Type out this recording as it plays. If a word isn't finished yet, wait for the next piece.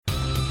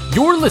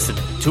You're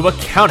listening to a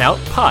Countout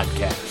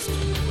Podcast.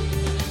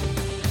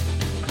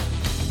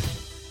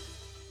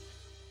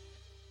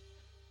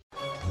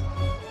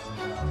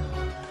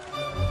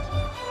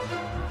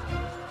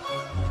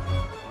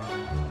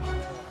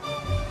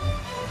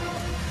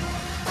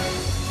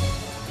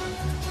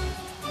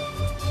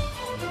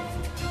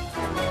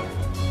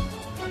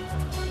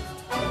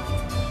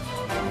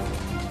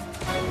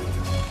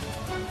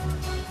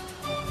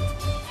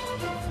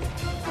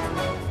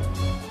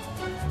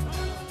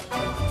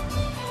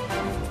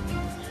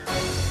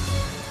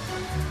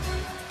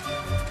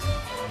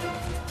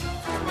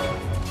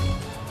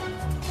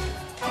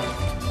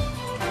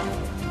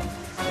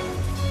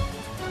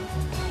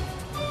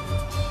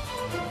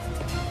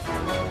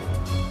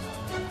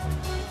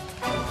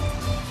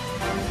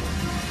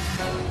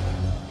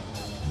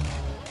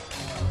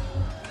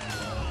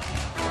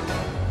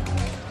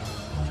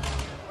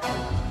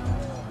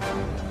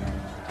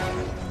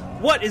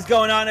 What is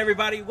going on,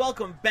 everybody?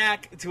 Welcome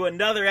back to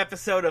another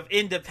episode of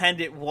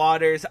Independent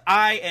Waters.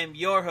 I am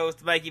your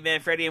host, Mikey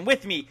Manfredi, and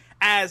with me,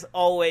 as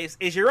always,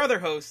 is your other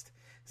host,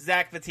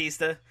 Zach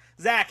Batista.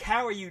 Zach,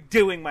 how are you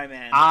doing, my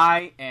man?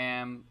 I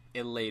am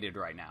elated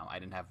right now. I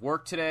didn't have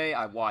work today.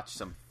 I watched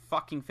some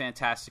fucking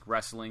fantastic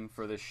wrestling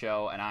for this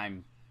show, and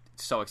I'm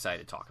so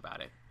excited to talk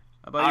about it.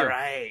 How about you? All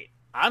right.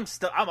 I'm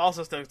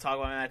also stoked to talk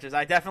about my matches.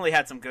 I definitely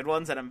had some good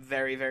ones, and I'm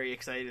very, very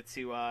excited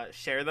to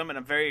share them, and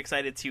I'm very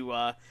excited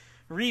to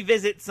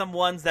revisit some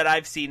ones that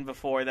I've seen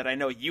before that I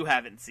know you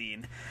haven't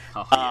seen.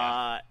 Oh,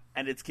 yeah.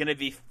 And it's going to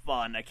be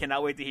fun. I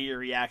cannot wait to hear your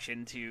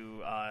reaction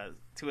to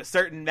a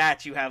certain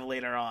match you have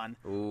later on.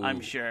 Ooh. I'm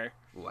sure.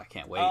 Ooh, I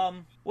can't wait.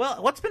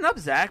 Well, what's been up,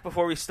 Zach,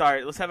 before we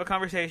start? Let's have a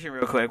conversation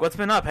real quick. What's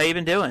been up? How you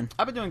been doing?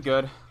 I've been doing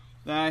good.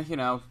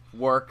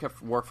 Work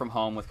from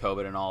home with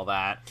COVID and all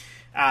that.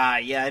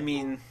 Yeah, I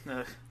mean...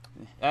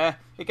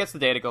 It gets the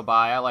day to go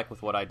by. I like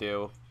with what I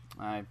do.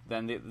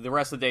 Then the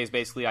rest of the day is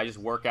basically I just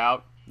work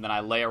out, and then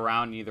I lay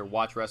around and either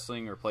watch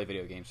wrestling or play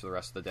video games for the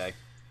rest of the day.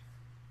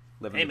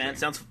 Hey, man,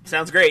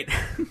 sounds great.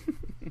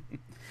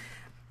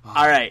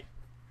 All right.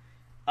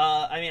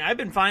 I mean, I've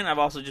been fine. I've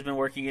also just been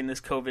working in this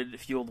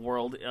COVID-fueled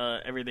world.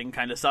 Everything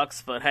kind of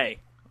sucks, but hey,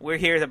 we're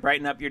here to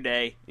brighten up your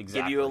day,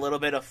 Exactly. give you a little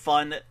bit of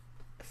fun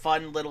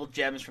little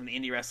gems from the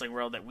indie wrestling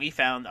world that we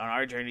found on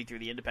our journey through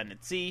the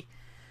independent scene.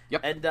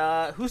 Yep.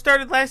 And who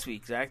started last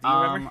week, Zach? Do you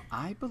remember?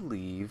 I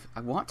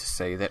want to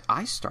say that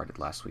I started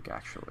last week,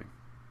 actually.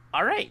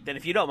 All right, then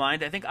if you don't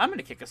mind, I think I'm going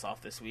to kick us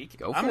off this week.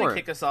 I'm going to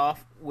kick us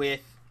off with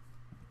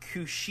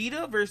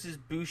Kushida versus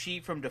Bushi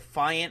from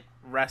Defiant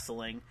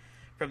Wrestling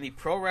from the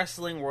Pro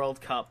Wrestling World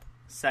Cup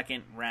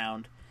second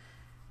round.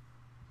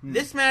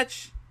 This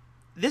match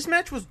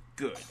was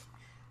good.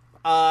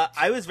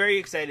 I was very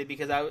excited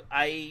because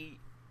I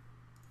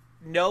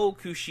know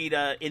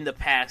Kushida in the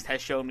past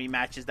has shown me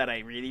matches that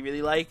I really,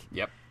 really like.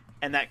 Yep.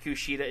 And that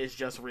Kushida is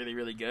just really,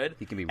 really good.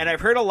 He can be. And I've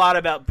heard a lot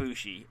about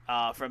Bushi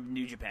from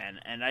New Japan,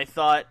 and I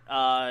thought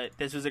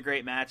this was a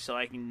great match, so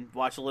I can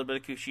watch a little bit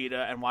of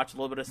Kushida and watch a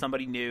little bit of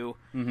somebody new,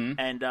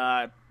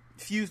 and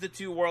fuse the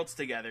two worlds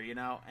together,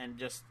 and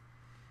just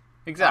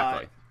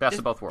Exactly. Best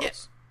of both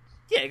worlds.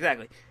 Yeah,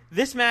 exactly.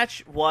 This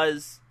match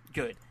was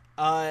good.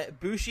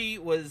 Bushi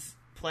was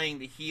playing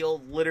the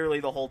heel literally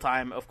the whole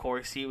time. Of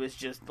course, he was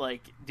just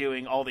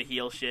doing all the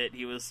heel shit.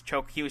 He was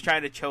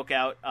trying to choke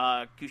out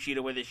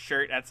Kushida with his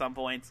shirt at some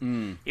points.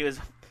 He was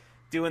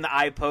doing the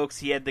eye pokes.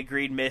 He had the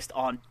green mist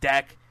on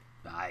deck.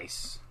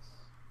 Nice.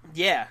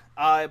 Yeah,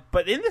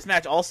 but in this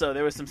match also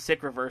there was some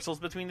sick reversals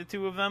between the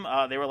two of them.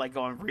 They were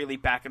going really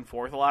back and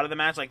forth a lot of the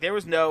match.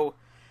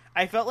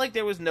 I felt like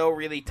there was no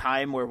really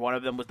time where one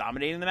of them was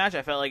dominating the match.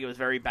 I felt like it was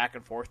very back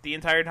and forth the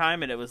entire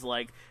time, and it was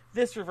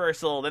this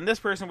reversal, then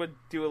this person would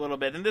do a little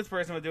bit, then this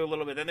person would do a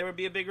little bit, then there would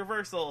be a big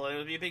reversal, and it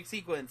would be a big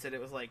sequence, and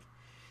it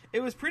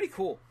was pretty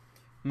cool.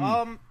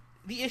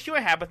 The issue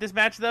I have with this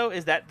match, though,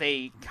 is that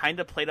they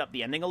kind of played up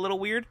the ending a little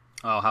weird.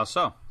 Oh, how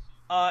so?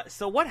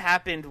 So what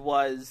happened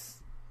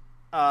was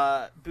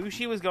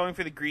Bushi was going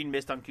for the green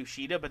mist on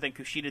Kushida, but then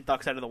Kushida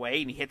ducks out of the way,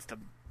 and he hits the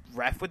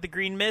ref with the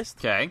green mist.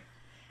 Okay.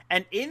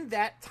 And in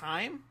that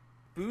time,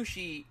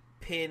 Bushi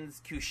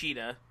pins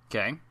Kushida.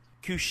 Okay.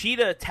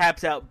 Kushida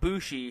taps out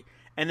Bushi,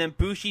 and then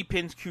Bushi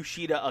pins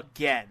Kushida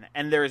again.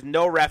 And there is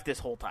no ref this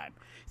whole time.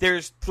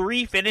 There's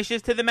 3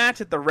 finishes to the match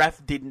that the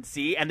ref didn't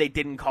see, and they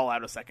didn't call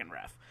out a second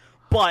ref.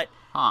 But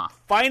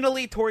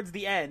finally, towards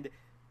the end,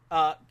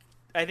 I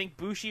think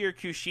Bushi or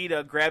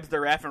Kushida grabs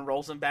the ref and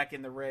rolls him back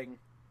in the ring.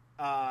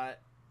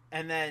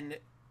 And then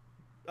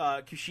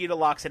Kushida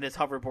locks in his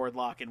hoverboard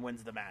lock and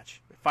wins the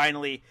match.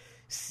 Finally,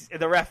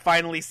 the ref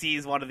finally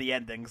sees one of the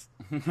endings.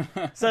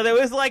 So there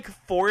was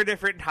 4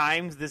 different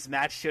times this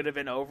match should have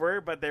been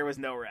over, but there was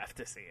no ref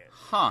to see it.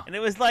 And it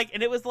was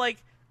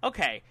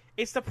okay,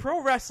 it's the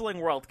Pro Wrestling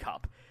World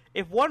Cup.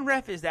 If one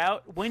ref is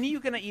out, when are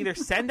you going to either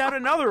send out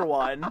another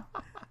one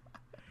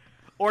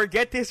or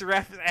get this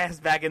ref's ass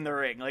back in the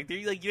ring?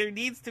 There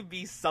needs to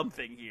be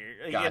something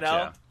here,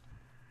 Gotcha.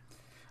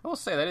 I will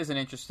say that is an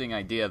interesting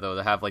idea, though,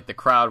 to have the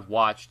crowd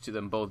watch to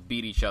them both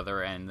beat each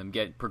other and them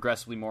get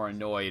progressively more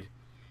annoyed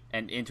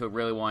and into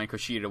really wanting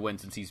Kushida to win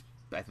since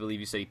I believe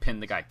you said he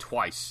pinned the guy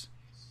twice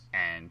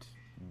and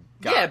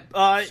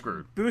got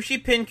screwed. Bushi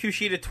pinned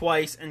Kushida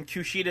twice, and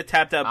Kushida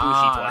tapped out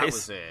Bushi twice. That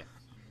was it.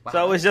 Wow,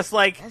 so it was just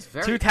like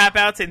 2 tap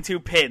outs and 2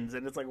 pins,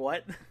 and it's like,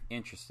 what?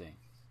 Interesting.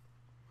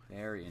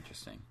 Very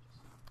interesting.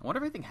 I wonder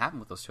if anything happened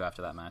with those two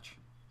after that match.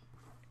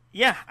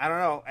 Yeah, I don't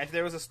know. If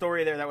there was a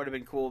story there, that would have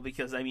been cool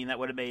because I mean that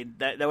would have made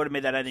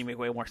that ending make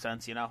way more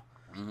sense, you know.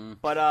 Mm-hmm.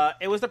 But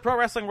it was the Pro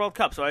Wrestling World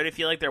Cup, so I did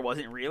feel like there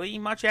wasn't really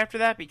much after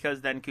that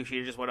because then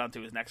Kushida just went on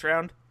to his next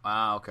round.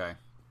 Okay.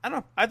 I don't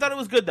know. I thought it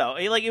was good though.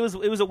 It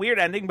was a weird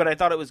ending, but I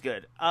thought it was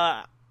good.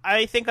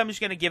 I think I'm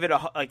just gonna give it a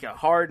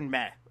hard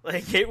meh.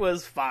 Like it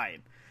was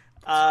fine.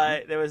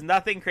 There was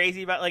nothing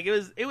crazy about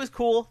it was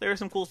cool. There were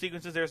some cool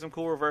sequences. There were some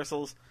cool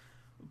reversals.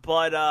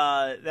 But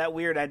that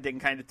weird ending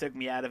kind of took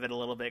me out of it a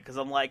little bit because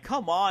I'm like,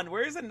 come on,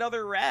 where's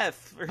another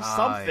ref or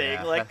something?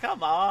 Yeah. Like,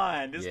 come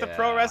on, it's the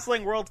Pro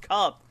Wrestling World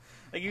Cup.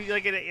 Like you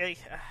like it.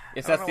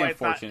 That's the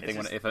unfortunate thing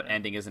if an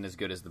ending isn't as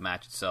good as the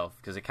match itself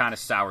because it kind of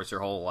sours your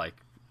whole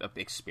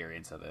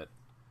experience of it.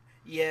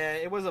 Yeah,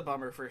 it was a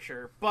bummer for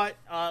sure. But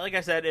like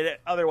I said,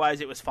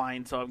 otherwise it was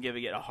fine. So I'm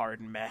giving it a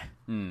hard meh.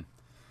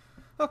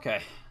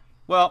 Okay,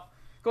 well,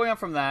 going on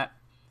from that.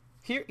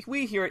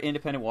 We here at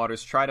Independent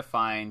Waters try to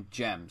find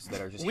gems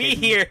that are just we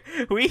here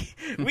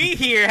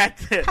at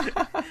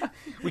the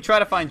we try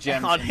to find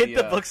gems on Hit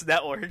the Books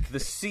Network, the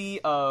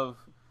sea of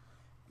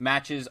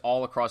matches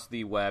all across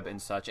the web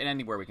and such, and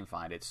anywhere we can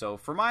find it. So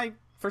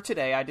for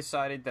today, I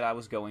decided that I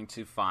was going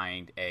to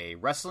find a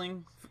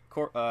wrestling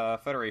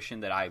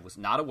federation that I was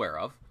not aware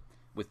of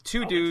with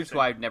 2 dudes who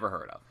I'd never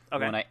heard of.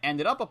 Okay. And what I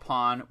ended up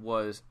upon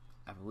was,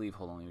 I believe,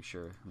 hold on, let me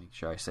make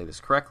sure I say this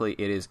correctly.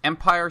 It is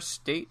Empire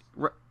State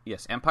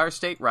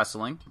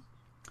Wrestling.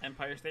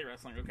 Empire State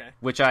Wrestling, okay.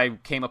 Which I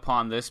came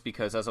upon this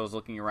because as I was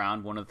looking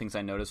around, one of the things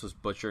I noticed was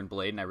Butcher and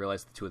Blade, and I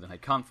realized the 2 of them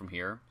had come from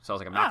here. So I was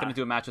like, I'm not going to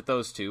do a match with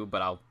those 2,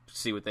 but I'll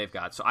see what they've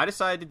got. So I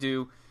decided to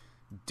do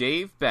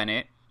Dave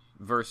Bennett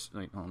versus...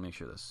 Let me make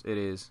sure this. It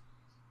is...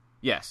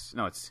 Yes.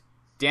 No, it's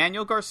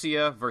Daniel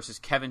Garcia versus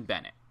Kevin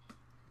Bennett.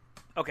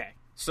 Okay.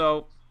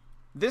 So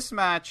this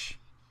match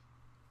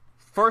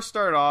first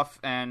started off,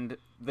 and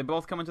they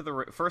both come into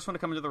the... First one to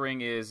come into the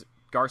ring is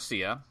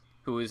Garcia,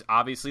 who is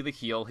obviously the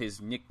heel.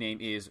 His nickname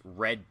is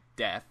Red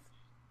Death.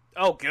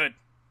 Oh, good.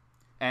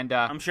 And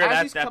I'm sure as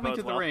that he's that coming bodes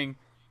to the well. ring,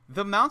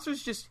 the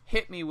announcers just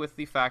hit me with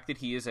the fact that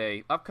he is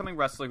a upcoming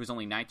wrestler who's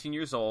only 19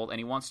 years old, and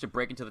he wants to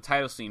break into the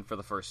title scene for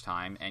the first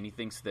time, and he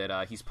thinks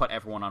that he's put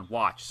everyone on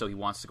watch, so he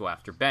wants to go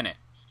after Bennett.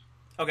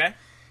 Okay.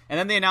 And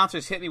then the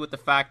announcers hit me with the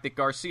fact that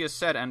Garcia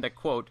said, and I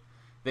quote,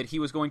 that he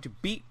was going to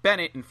beat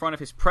Bennett in front of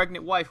his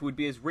pregnant wife, who would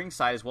be his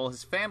ringside, as well as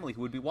his family,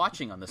 who would be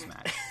watching on this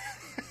match.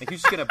 Like,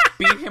 he's just going to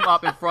beat him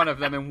up in front of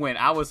them and win.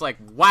 I was like,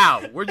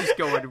 wow, we're just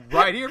going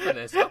right here for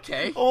this.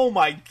 Okay. Oh,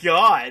 my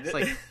God. It's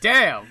like,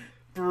 damn.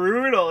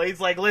 Brutal. He's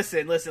like,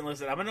 listen.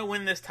 I'm going to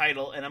win this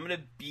title, and I'm going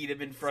to beat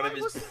him in front of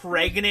his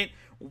pregnant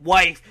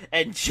wife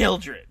and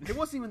children. It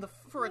wasn't even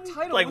for a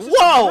title. Like, it was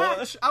just whoa. a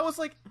match. I was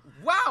like,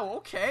 wow,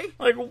 okay.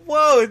 Like,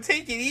 whoa,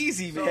 take it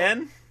easy,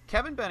 man.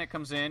 Kevin Bennett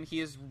comes in.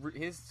 His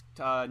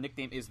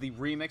nickname is the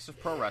Remix of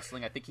Pro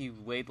Wrestling. I think he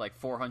weighed like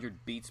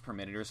 400 beats per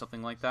minute or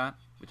something like that,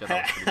 which I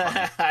thought was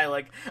pretty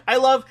funny.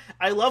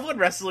 I love when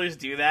wrestlers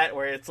do that,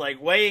 where it's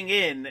like weighing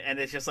in, and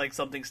it's just like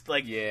something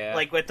like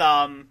with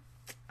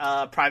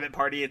Private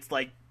Party, it's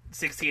like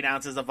 16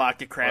 ounces of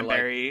vodka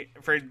cranberry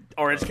for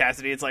Orange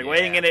Cassidy. It's like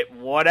weighing in it,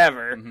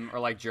 whatever. Mm-hmm. Or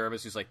like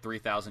Jervis, who's like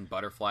 3,000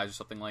 butterflies or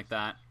something like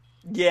that.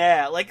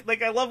 Yeah,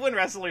 like I love when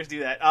wrestlers do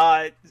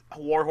that.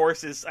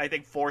 Warhorse is, I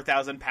think,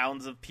 4,000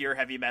 pounds of pure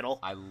heavy metal.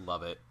 I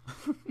love it.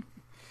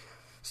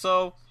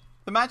 So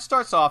the match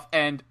starts off,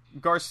 and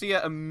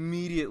Garcia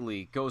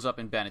immediately goes up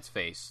in Bennett's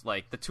face.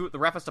 Like the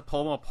ref has to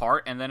pull them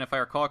apart, and then if I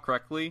recall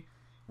correctly,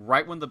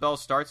 right when the bell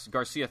starts,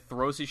 Garcia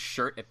throws his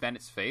shirt at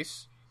Bennett's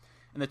face,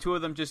 and the 2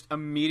 of them just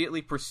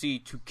immediately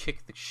proceed to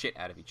kick the shit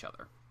out of each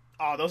other.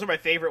 Oh, those are my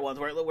favorite ones,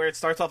 where it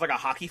starts off like a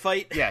hockey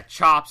fight. Yeah,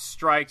 chops,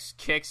 strikes,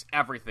 kicks,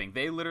 everything.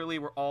 They literally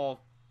were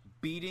all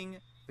beating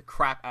the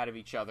crap out of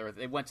each other.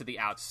 They went to the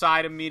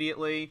outside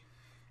immediately.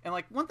 And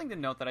like one thing to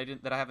note that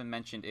I haven't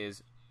mentioned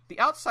is the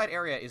outside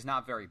area is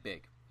not very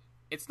big.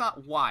 It's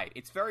not wide.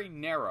 It's very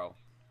narrow.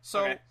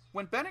 So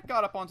when Bennett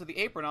got up onto the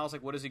apron, I was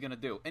like, what is he going to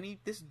do? And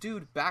this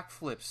dude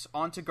backflips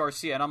onto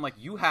Garcia, and I'm like,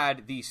 you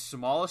had the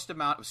smallest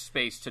amount of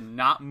space to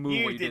not move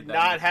You when you did did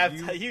not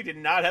that. you did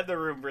not have the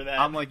room for that.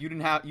 I'm like, you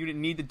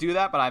didn't need to do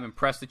that, but I'm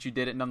impressed that you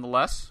did it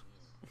nonetheless.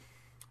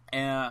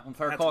 And if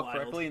I recall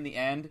correctly, in the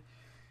end,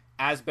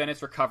 as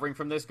Bennett's recovering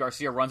from this,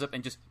 Garcia runs up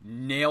and just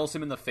nails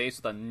him in the face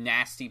with a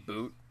nasty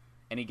boot,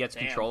 and he gets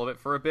control of it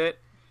for a bit.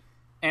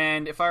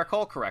 And if I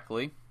recall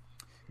correctly,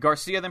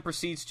 Garcia then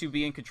proceeds to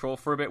be in control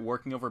for a bit,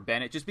 working over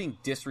Bennett, just being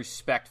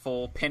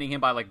disrespectful, pinning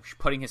him by like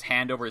putting his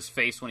hand over his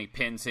face when he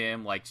pins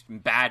him, like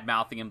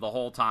bad-mouthing him the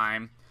whole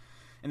time.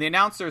 And the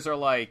announcers are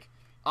like,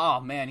 oh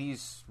man,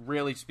 he's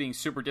really just being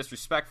super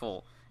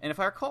disrespectful. And if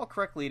I recall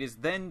correctly, it is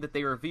then that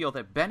they reveal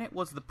that Bennett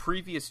was the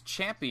previous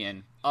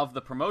champion of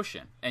the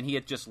promotion, and he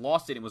had just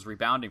lost it and was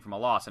rebounding from a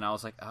loss. And I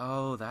was like,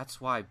 oh,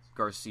 that's why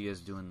Garcia is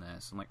doing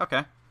this. I'm like,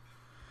 okay.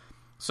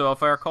 So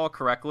if I recall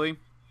correctly,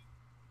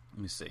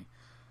 let me see.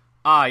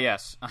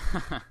 Yes.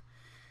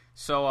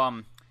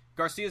 So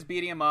Garcia's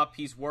beating him up.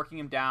 He's working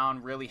him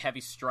down, really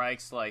heavy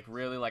strikes, like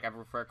really, like if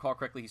I recall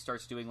correctly, he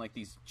starts doing like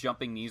these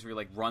jumping knees where he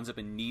like runs up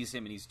and knees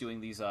him, and he's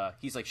doing these.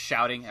 He's like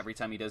shouting every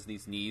time he does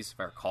these knees, if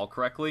I recall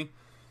correctly,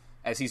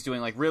 as he's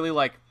doing like really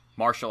like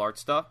martial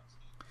arts stuff.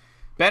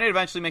 Bennett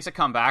eventually makes a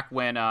comeback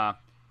when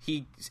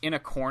he's in a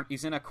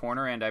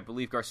corner, and I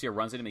believe Garcia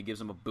runs at him and he gives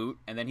him a boot,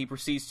 and then he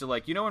proceeds to,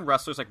 like, you know when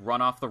wrestlers like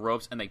run off the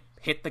ropes and they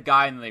hit the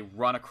guy and then they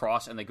run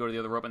across and they go to the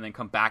other rope and then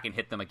come back and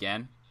hit them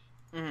again?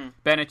 Mm-hmm.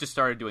 Bennett just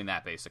started doing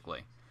that,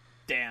 basically.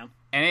 Damn.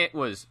 And it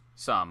was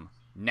some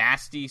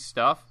nasty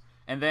stuff.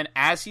 And then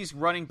as he's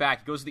running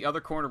back, he goes to the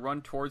other corner to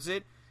run towards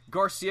it.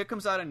 Garcia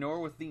comes out of nowhere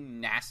with the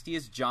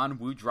nastiest John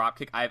Woo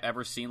dropkick I've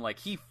ever seen. Like,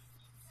 he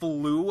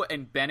flew,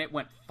 and Bennett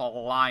went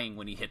flying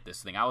when he hit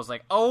this thing. I was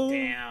like, oh,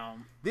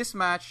 damn. This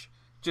match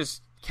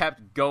just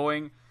kept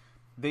going.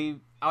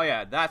 Oh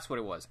yeah, that's what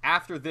it was.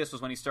 After this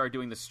was when he started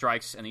doing the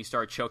strikes, and he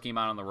started choking him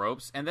out on the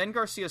ropes. And then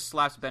Garcia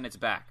slaps Bennett's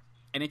back,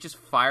 and it just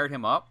fired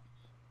him up.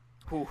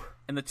 Whew.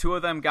 And the two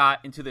of them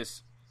got into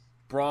this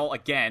brawl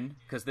again,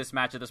 because this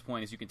match at this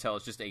point, as you can tell,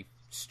 is just a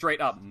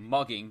straight-up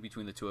mugging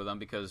between the two of them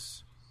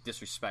because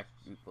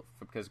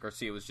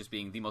Garcia was just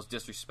being the most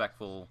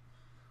disrespectful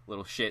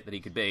little shit that he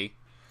could be.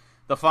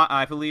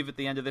 I believe at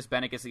the end of this,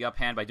 Bennett gets the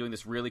uphand by doing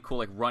this really cool,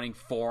 like, running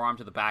forearm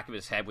to the back of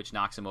his head, which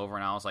knocks him over.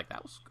 And I was like,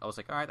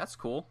 all right, that's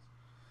cool.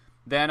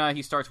 Then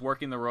he starts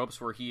working the ropes,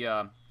 where he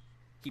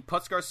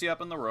puts Garcia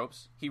up on the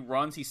ropes. He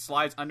runs, he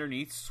slides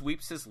underneath,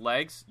 sweeps his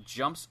legs,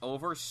 jumps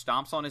over,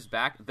 stomps on his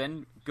back,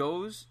 then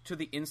goes to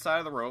the inside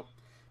of the rope,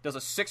 does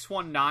a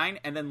 619,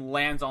 and then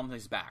lands on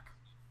his back,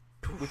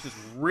 which is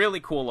really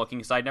cool looking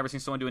because I'd never seen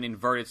someone do an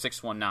inverted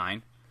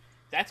 619.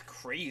 That's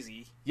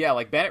crazy. Yeah,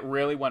 like, Bennett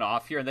really went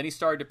off here, and then he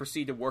started to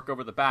proceed to work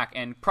over the back.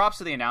 And props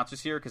to the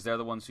announcers here, because they're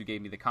the ones who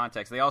gave me the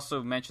context. They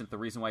also mentioned the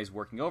reason why he's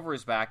working over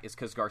his back is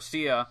because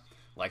Garcia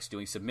likes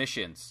doing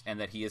submissions, and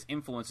that he has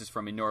influences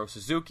from Minoru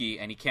Suzuki,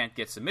 and he can't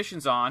get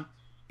submissions on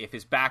if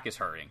his back is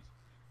hurting.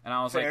 And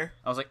I was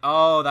like,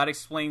 oh, that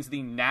explains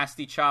the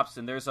nasty chops.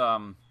 And there's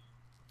a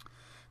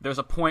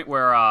point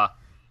where,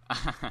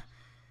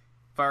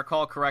 if I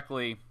recall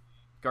correctly,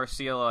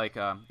 Garcia, like,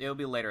 it'll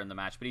be later in the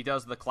match, but he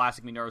does the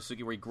classic Minoru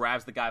Suzuki where he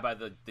grabs the guy by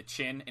the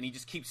chin, and he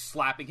just keeps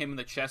slapping him in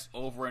the chest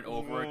over and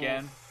over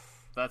again.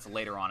 That's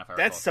later on, if I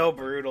recall. That's so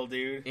brutal,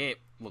 dude. It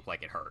looked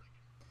like it hurt.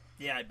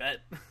 Yeah, I bet.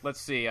 Let's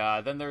see.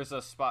 Then there's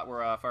a spot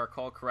where, if I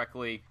recall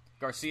correctly,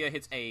 Garcia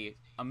hits a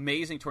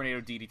amazing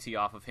tornado DDT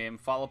off of him,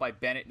 followed by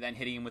Bennett then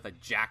hitting him with a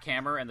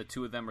jackhammer, and the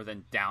two of them are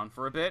then down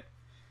for a bit.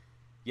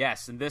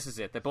 Yes, and this is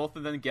it. They both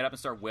of them get up and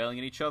start wailing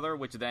at each other,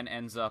 which then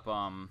ends up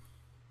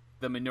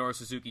the Minoru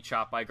Suzuki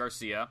chop by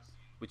Garcia,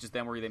 which is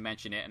then where they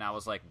mention it, and I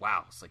was like,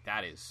 wow, it's like,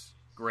 that is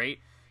great.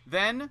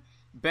 Then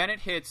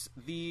Bennett hits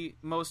the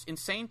most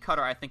insane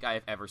cutter I think I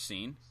have ever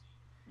seen.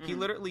 He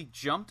literally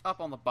jumped up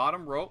on the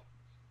bottom rope,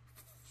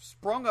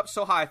 sprung up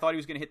so high I thought he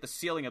was going to hit the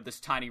ceiling of this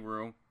tiny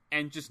room,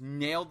 and just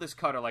nailed this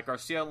cutter. Like,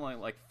 Garcia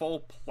like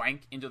full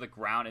plank into the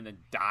ground and then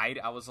died.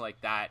 I was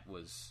like, that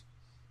was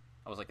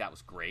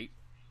great.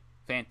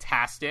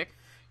 Fantastic.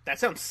 That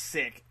sounds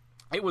sick.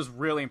 It was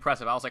really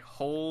impressive. I was like,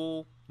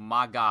 oh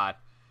my god.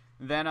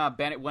 Then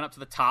Bennett went up to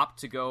the top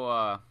to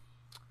go,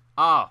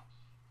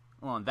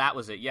 that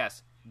was it,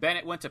 yes.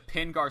 Bennett went to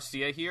pin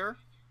Garcia here,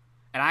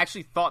 and I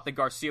actually thought that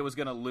Garcia was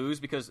going to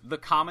lose because the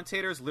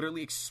commentators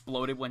literally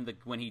exploded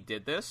when he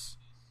did this,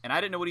 and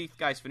I didn't know what the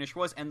guy's finish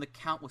was, and the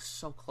count was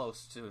so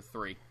close to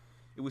 3.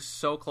 It was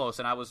so close,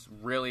 and I was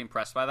really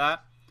impressed by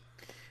that.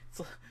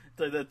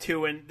 The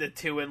two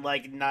and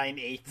like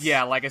 9/8.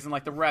 Yeah, like, as in,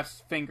 like, the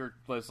ref's finger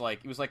was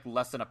like, it was like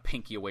less than a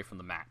pinky away from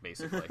the mat,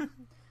 basically.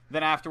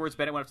 Then afterwards,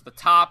 Bennett went up to the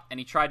top, and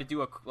he tried to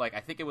do I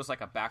think it was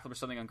like a backflip or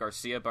something on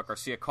Garcia, but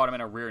Garcia caught him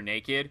in a rear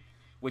naked,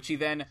 which he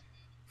then,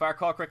 if I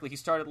recall correctly, he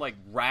started like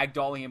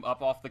ragdolling him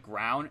up off the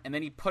ground, and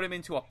then he put him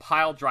into a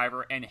pile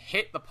driver and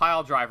hit the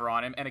pile driver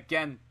on him, and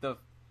again, the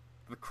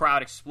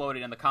crowd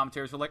exploded, and the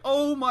commentators were like,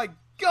 oh my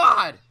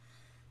god!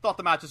 Thought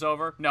the match was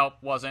over. Nope,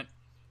 wasn't.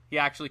 He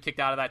actually kicked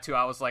out of that too.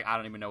 I was like, I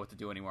don't even know what to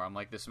do anymore. I'm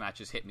like, this match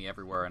just hit me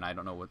everywhere, and I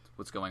don't know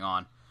what's going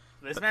on.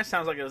 This match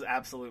sounds like it was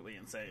absolutely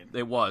insane.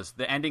 It was.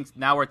 The ending.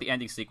 Now we're at the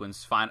ending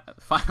sequence.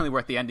 Finally, we're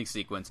at the ending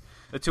sequence.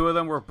 The two of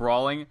them were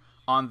brawling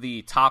on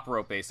the top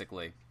rope,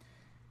 basically.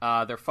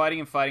 They're fighting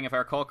and fighting. If I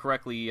recall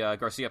correctly,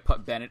 Garcia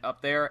put Bennett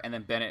up there, and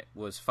then Bennett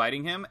was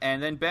fighting him.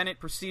 And then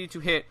Bennett proceeded to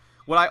hit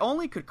what I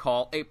only could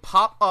call a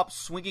pop-up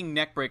swinging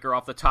neckbreaker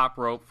off the top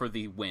rope for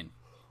the win.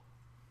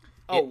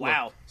 Oh,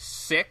 wow.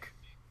 Sick.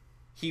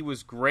 He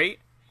was great.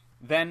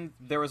 Then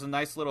there was a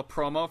nice little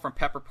promo from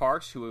Pepper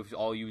Parks, who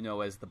all you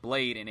know as the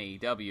Blade in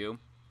AEW.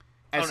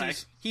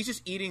 As he's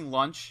just eating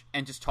lunch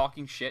and just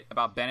talking shit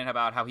about Bennett,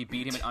 about how he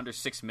beat him in under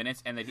 6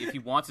 minutes, and that if he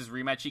wants his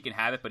rematch, he can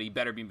have it, but he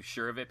better be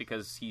sure of it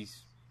because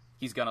he's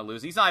he's going to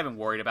lose. He's not even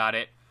worried about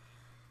it.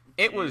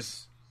 It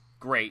was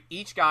great.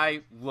 Each guy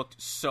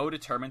looked so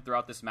determined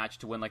throughout this match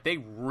to win. Like, they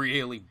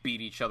really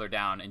beat each other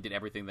down and did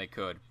everything they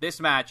could.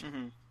 This match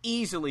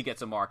easily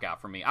gets a mark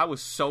out for me. I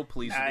was so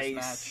pleased with this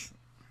match.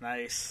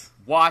 Nice.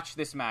 Watch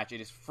this match.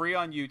 It is free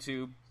on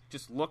YouTube.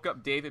 Just look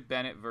up Kevin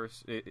Bennett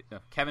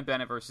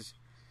versus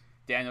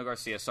Daniel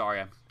Garcia. Sorry,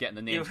 I'm getting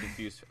the names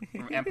confused.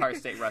 From Empire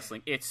State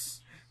Wrestling.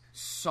 It's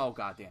so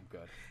goddamn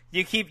good.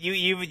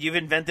 You've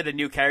invented a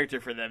new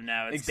character for them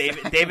now. It's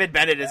Exactly. David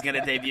Bennett is going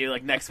to debut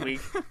like next week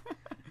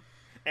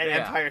at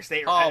Empire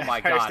State.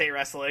 State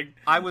Wrestling.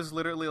 I was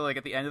literally like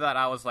at the end of that.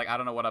 I was like, I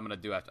don't know what I'm going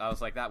to do after. I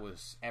was like, that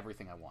was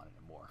everything I wanted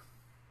and more.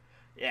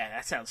 Yeah,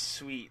 that sounds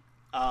sweet.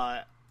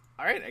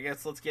 All right, I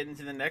guess let's get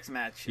into the next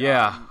match.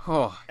 Yeah.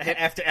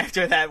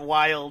 After that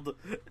wild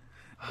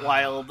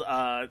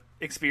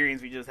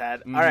experience we just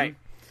had. All right.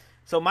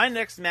 So my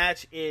next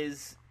match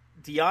is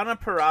Deonna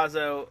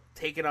Purrazzo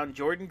taking on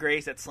Jordynne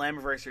Grace at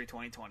Slammiversary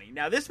 2020.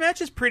 Now, this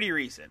match is pretty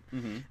recent.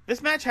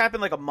 This match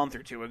happened like a month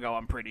or two ago,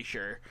 I'm pretty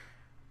sure.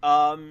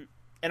 And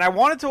I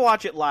wanted to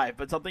watch it live,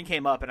 but something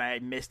came up and I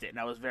missed it, and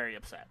I was very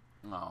upset.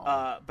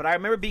 But I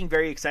remember being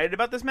very excited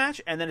about this match,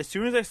 and then as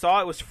soon as I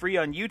saw it was free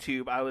on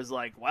YouTube, I was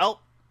like,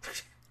 well...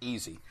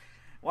 Easy.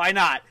 Why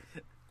not?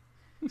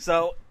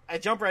 So I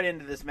jump right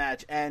into this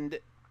match, and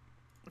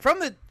from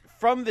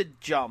the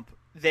jump,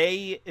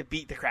 they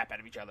beat the crap out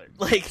of each other.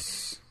 Like,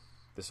 this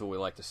is what we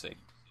like to see.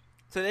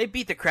 So they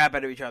beat the crap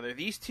out of each other.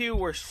 These two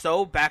were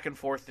so back and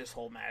forth this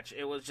whole match.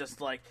 It was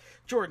just like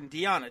Jordan,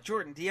 Deonna.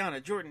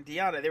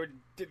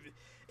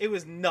 It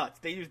was nuts.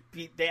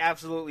 They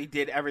absolutely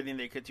did everything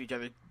they could to each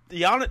other.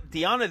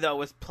 Deonna though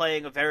was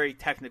playing a very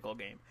technical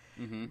game.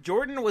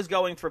 Jordynne was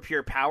going for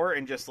pure power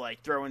and just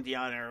like throwing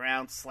Deonna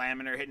around,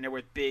 slamming her, hitting her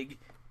with big,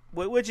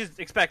 which is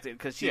expected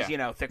because she's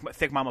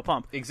thick mama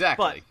pump.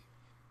 Exactly.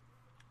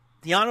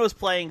 But Deonna was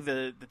playing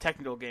the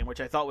technical game,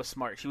 which I thought was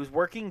smart. She was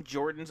working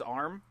Jordynne's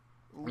arm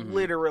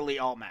literally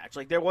all match.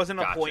 Like there wasn't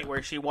a point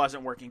where she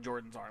wasn't working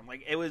Jordynne's arm.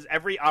 Like it was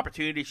every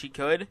opportunity she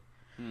could.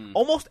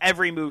 Almost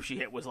every move she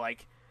hit was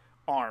like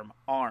arm,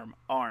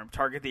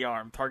 target the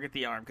arm,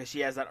 because she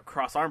has that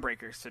cross arm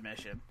breaker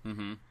submission.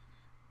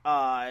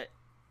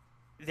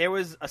 There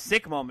was a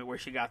sick moment where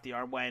she got the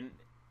arm when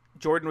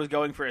Jordynne was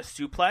going for a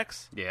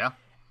suplex. Yeah.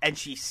 And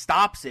she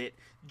stops it,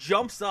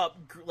 jumps up,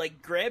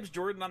 grabs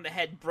Jordynne on the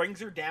head, brings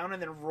her down, and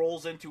then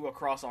rolls into a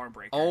cross arm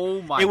breaker.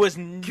 Oh my god. It was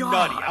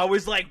nutty. I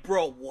was like,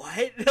 bro,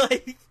 what?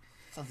 Like,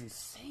 sounds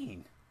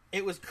insane.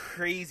 It was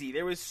crazy.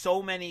 There was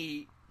so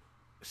many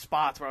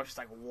spots where I was just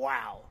like,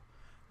 wow.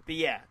 But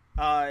yeah,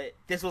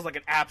 this was like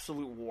an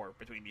absolute war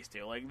between these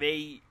two. Like,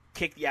 they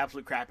kicked the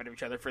absolute crap out of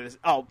each other for this.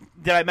 Oh,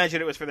 did I mention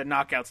it was for the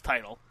Knockouts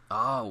title?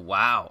 Oh,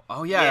 wow.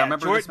 Oh, yeah, I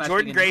remember this match.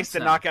 Jordynne Grace, the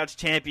Knockouts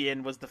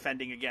champion, was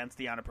defending against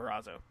Deonna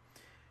Purrazzo.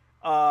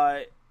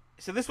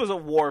 So this was a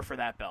war for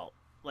that belt.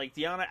 Like,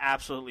 Deonna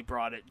absolutely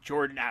brought it.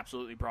 Jordynne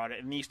absolutely brought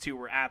it. And these two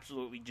were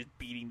absolutely just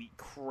beating the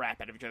crap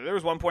out of each other. There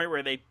was one point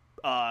where they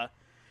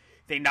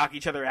knock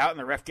each other out, and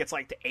the ref gets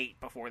like to 8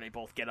 before they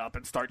both get up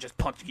and start just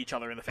punching each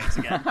other in the face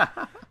again.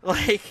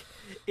 Like,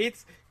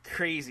 it's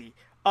crazy.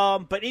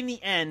 But in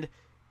the end,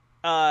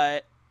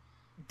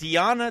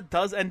 Deonna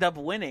does end up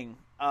winning.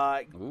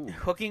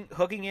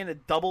 Hooking in a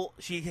double.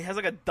 She has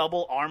like a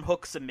double arm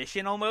hook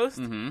submission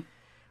almost.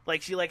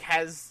 Like she like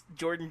has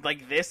Jordynne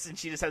like this, and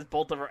she just has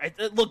both of her.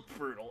 It looked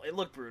brutal.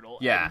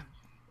 Yeah.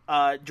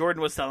 And, Jordynne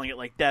was selling it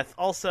like death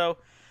also,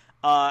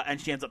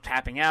 and she ends up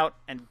tapping out,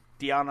 and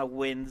Deonna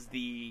wins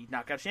the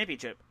Knockout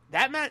Championship.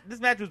 This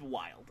match was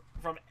wild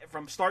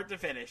from start to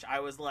finish. I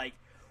was like,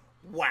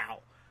 wow,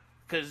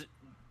 because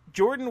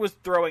Jordynne was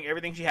throwing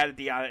everything she had at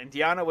Deonna, and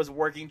Deonna was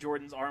working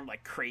Jordynne's arm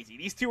like crazy.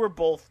 These two were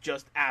both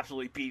just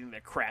absolutely beating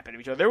the crap out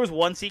of each other. There was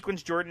one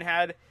sequence Jordynne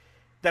had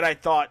that I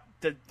thought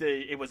that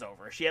it was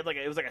over. She had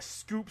it was like a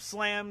scoop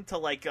slam to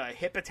like a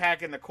hip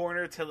attack in the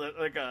corner to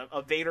like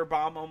a Vader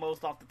bomb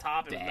almost off the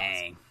top.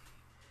 Dang.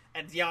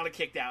 And Deonna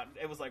kicked out.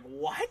 It was like,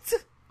 what?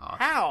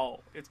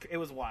 How? It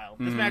was wild.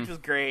 This match was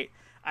great.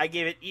 I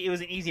gave it. It was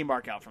an easy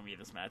mark out for me.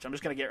 This match. I'm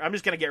just gonna get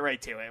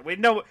right to it. Wait,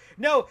 no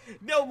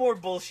more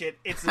bullshit.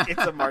 It's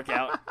a mark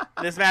out.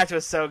 This match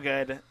was so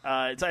good.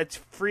 It's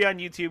free on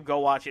YouTube. Go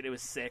watch it. It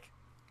was sick.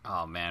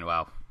 Oh man,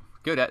 wow,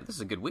 good. This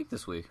is a good week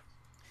this week.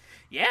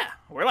 Yeah,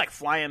 we're like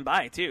flying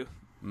by too.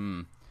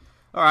 All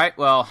right,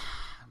 well,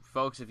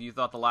 folks, if you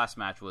thought the last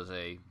match was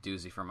a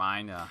doozy for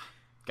mine,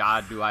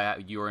 God,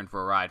 you were in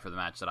for a ride for the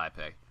match that I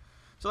picked.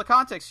 So the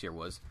context here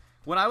was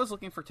when I was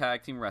looking for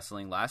tag team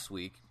wrestling last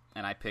week,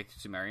 and I picked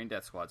Sumerian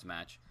Death Squad's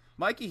match.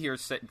 Mikey here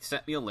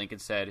sent me a link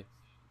and said,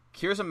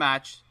 "Here's a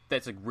match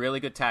that's a really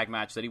good tag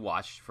match that he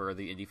watched for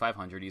the Indy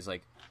 500." He's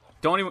like,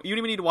 you don't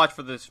even need to watch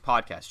for this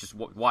podcast. Just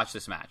watch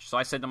this match. So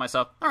I said to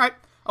myself, all right,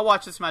 I'll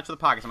watch this match for the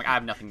podcast. I'm like, I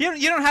have nothing.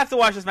 You don't have to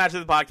watch this match for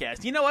the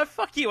podcast. You know what?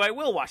 Fuck you. I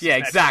will watch this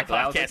match exactly.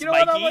 for the podcast, I was like,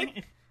 you know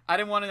Mikey. I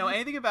didn't want to know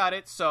anything about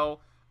it, so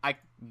I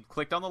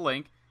clicked on the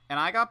link, and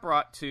I got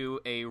brought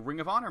to a Ring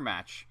of Honor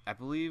match. I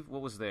believe,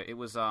 what was there? It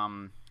was, oh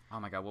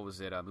my god, what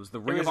was it? It was the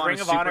Ring of Honor and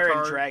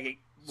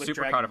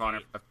Supercard of Honor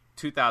of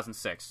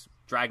 2006.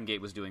 Dragon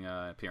Gate was doing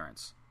an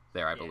appearance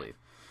there, I believe.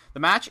 The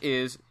match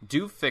is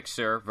Do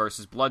Fixer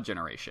versus Blood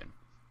Generation.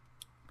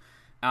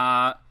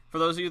 For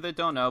those of you that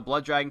don't know,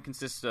 Blood Dragon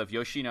consists of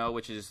Yoshino,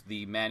 which is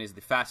the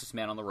fastest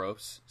man on the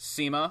ropes,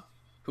 Sima,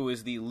 who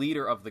is the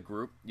leader of the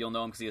group. You'll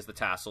know him because he has the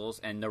tassels,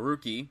 and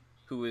Naruki,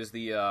 who is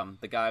the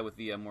guy with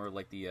the more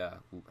like the I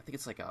think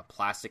it's like a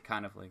plastic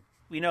kind of like.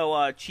 We know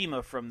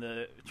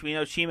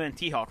Chima and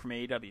T-Hawk from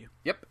AEW.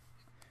 Yep.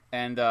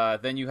 And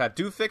then you have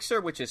Do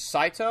Fixer, which is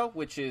Saito,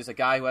 which is a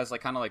guy who has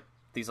like kind of like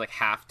these like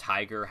half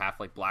tiger, half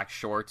like black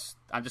shorts.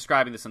 I'm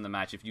describing this in the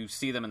match. If you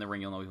see them in the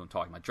ring, you'll know who I'm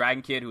talking about.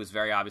 Dragon Kid, who is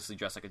very obviously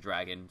dressed like a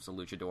dragon, it's a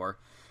luchador.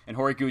 And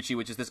Horiguchi,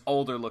 which is this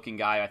older looking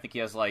guy. I think he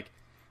has like,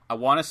 I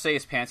want to say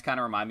his pants kind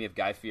of remind me of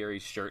Guy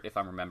Fieri's shirt, if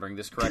I'm remembering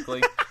this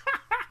correctly.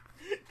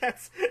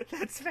 That's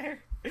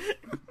fair.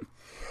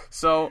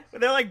 So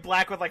they're like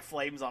black with like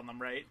flames on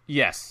them, right?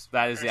 Yes,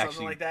 that is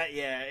something like that.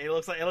 Yeah, it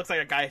looks like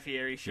a Guy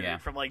Fieri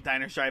shirt from like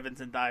Diners,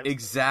 Drive-Ins, and Dives.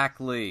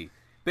 Exactly.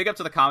 Big up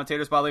to the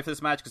commentators, by the way, for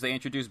this match, because they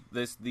introduced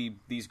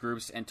these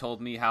groups and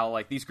told me how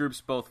like these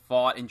groups both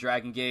fought in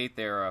Dragon Gate.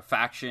 They're a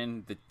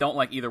faction that don't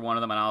like either one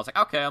of them, and I was like,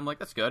 okay, I'm like,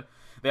 that's good.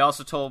 They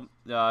also told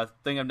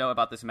thing of note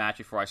about this match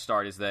before I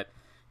start is that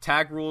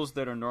tag rules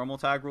that are normal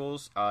tag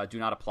rules do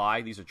not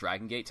apply. These are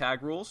Dragon Gate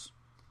tag rules,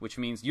 which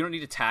means you don't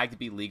need a tag to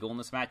be legal in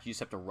this match. You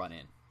just have to run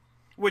in.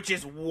 Which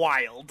is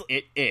wild.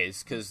 It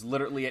is, because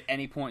literally at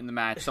any point in the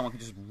match, someone can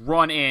just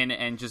run in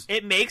and just...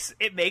 It makes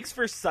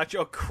for such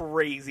a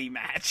crazy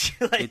match.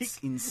 Like... It's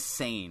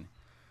insane.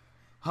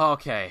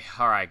 Okay,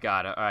 alright,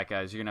 got it. Alright,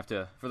 guys, you're gonna have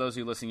to... For those of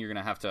you listening, you're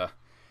gonna have to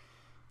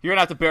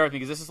bear with me,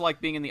 because this is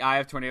like being in the Eye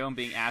of Tornado and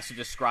being asked to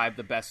describe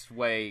the best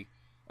way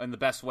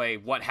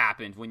what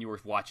happened when you were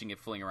watching it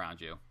fling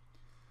around you.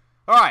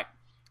 Alright,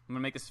 I'm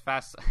gonna make this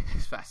fast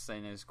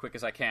and as quick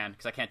as I can,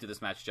 because I can't do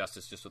this match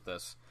justice just with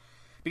this.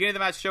 Beginning of the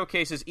match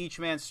showcases each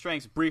man's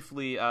strengths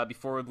briefly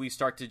before we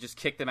start to just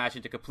kick the match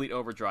into complete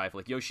overdrive.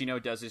 Like Yoshino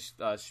does his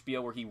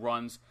spiel where he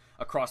runs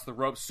across the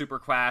ropes super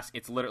fast.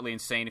 It's literally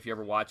insane if you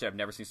ever watch it. I've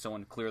never seen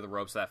someone clear the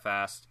ropes that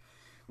fast.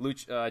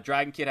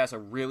 Dragon Kid has a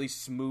really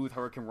smooth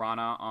Hurricane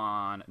Rana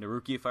on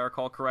Naruki, if I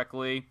recall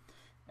correctly,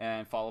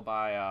 and followed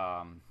by,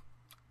 I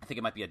think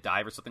it might be a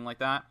dive or something like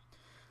that.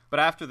 But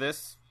after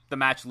this, the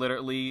match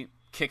literally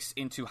kicks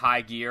into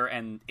high gear,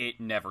 and it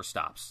never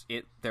stops.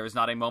 There is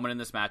not a moment in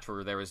this match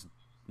where there is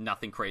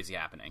nothing crazy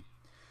happening.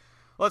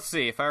 Let's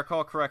see, if I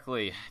recall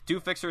correctly, Do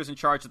Fixer is in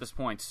charge at this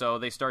point, so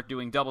they start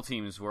doing double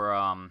teams where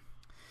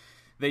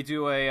they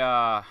do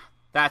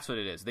that's what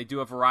it is. They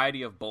do a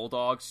variety of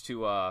bulldogs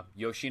to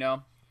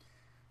Yoshino,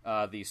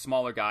 the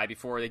smaller guy,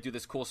 before they do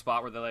this cool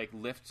spot where they like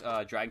lift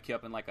Dragon Kid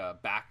up in like a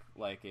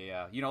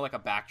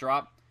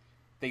backdrop.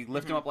 They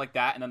lift him up like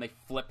that, and then they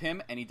flip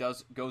him, and he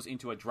goes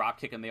into a drop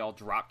kick, and they all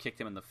drop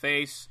kicked him in the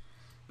face.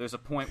 There's a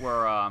point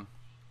where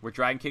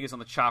Dragon Kid is on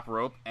the top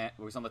rope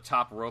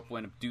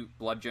when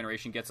Blood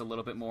Generation gets a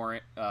little bit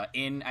more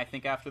in, I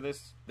think, after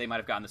this. They might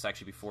have gotten this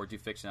actually before Do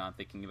Fixer, now I'm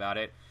thinking about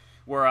it.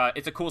 Where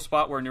it's a cool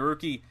spot where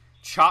Naruki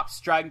chops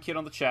Dragon Kid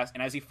on the chest,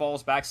 and as he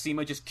falls back,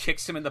 Sima just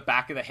kicks him in the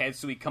back of the head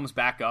so he comes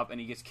back up, and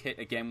he gets hit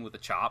again with a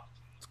chop.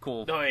 It's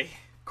cool. Oy.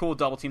 Cool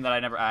double team that I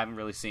haven't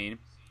really seen.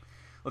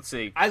 Let's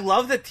see. I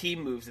love the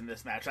team moves in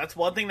this match. That's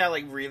one thing that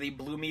like really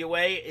blew me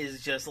away,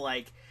 is just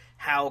like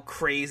how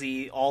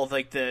crazy all of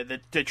like the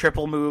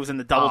triple moves and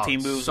the double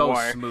team moves so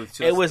were. Smooth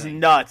too. It was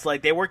nuts.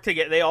 Like they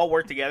all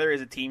work together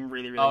as a team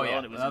really well. Yeah.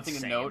 And it was another thing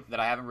to note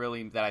that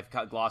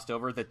I've glossed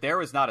over, that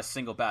there is not a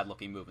single bad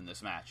looking move in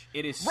this match.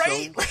 It is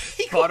so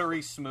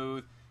buttery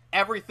smooth.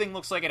 Everything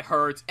looks like it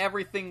hurts.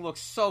 Everything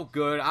looks so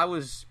good. I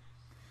was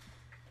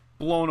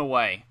blown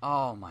away.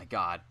 Oh my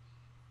god.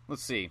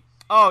 Let's see.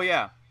 Oh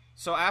yeah.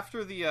 So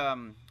after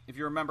the if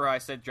you remember, I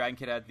said Dragon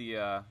Kid had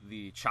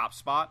the chop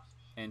spot,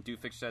 and Do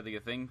Fixer had the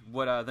thing.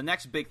 What the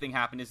next big thing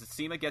happened is that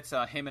Sima gets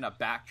him in a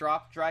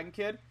backdrop, Dragon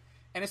Kid,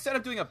 and instead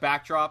of doing a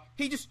backdrop,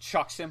 he just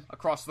chucks him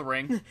across the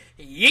ring.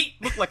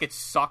 Yeet! Looked like it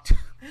sucked.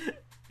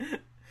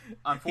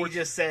 He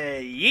just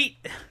say yeet.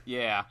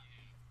 Yeah.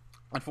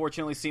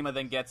 Unfortunately, Sima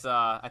then gets,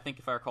 I think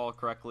if I recall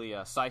correctly,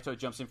 Saito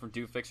jumps in from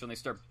Do Fixer, and they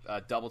start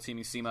double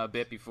teaming Sima a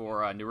bit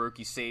before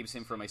Naruki saves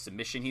him from a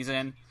submission he's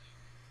in.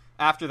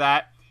 After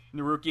that,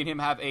 Naruki and him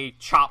have a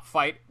chop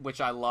fight, which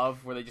I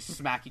love, where they just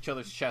smack each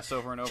other's chests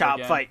over and over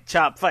again.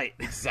 Chop fight.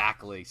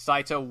 Exactly.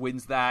 Saito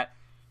wins that.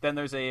 Then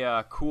there's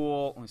a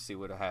cool... Let me see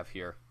what I have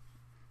here.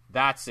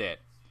 That's it.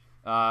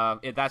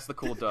 That's the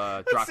cool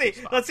drop kick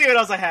spot. Let's see what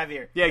else I have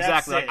here. Yeah,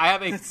 exactly. Like, I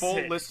have a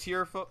full list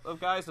here of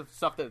guys, of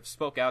stuff that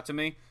spoke out to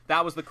me.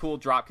 That was the cool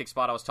drop kick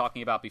spot I was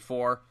talking about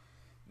before.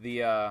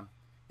 The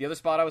other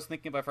spot I was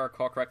thinking about, if I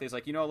recall correctly, is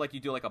like, you know, like you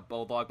do like a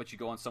bulldog, but you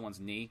go on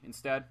someone's knee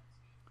instead?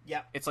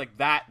 Yeah, it's like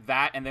that,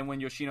 and then when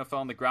Yoshino fell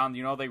on the ground,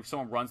 you know,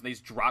 someone runs and they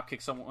just drop kick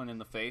someone in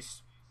the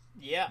face.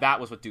 Yeah, that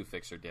was what Do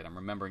Fixer did. I'm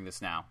remembering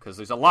this now because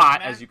there's a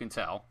lot, as you can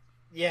tell.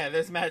 Yeah,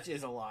 this match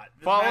is a lot.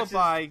 Followed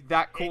by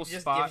that cool spot. It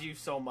just gives you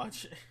so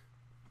much.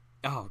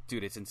 Oh,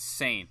 dude, it's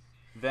insane.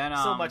 Then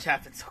so much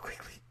happens so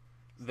quickly.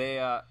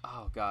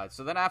 Oh god.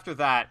 So then after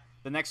that,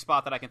 the next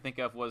spot that I can think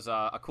of was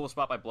a cool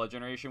spot by Blood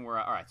Generation where,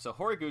 all right, so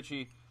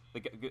Horiguchi,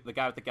 the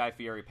guy with the Guy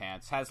Fieri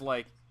pants, has,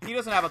 like, he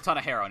doesn't have a ton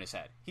of hair on his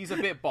head. He's a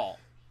bit bald,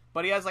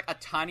 but he has, like, a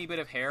tiny bit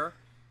of hair.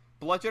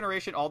 Blood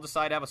Generation all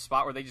decided to have a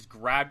spot where they just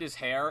grabbed his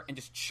hair and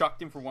just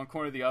chucked him from one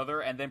corner to the other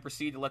and then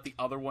proceeded to let the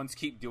other ones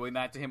keep doing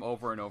that to him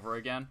over and over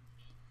again.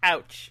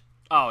 Ouch.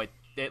 Oh,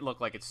 it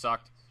looked like it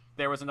sucked.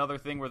 There was another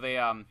thing where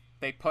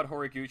they put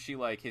Horiguchi,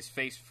 like, his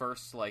face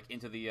first, like,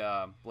 into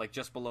the, like,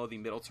 just below the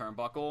middle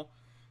turnbuckle.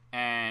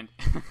 And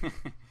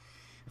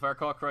if I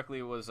recall correctly,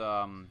 it was,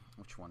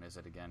 which one is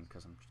it again?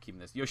 Because I'm keeping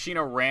this.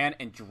 Yoshino ran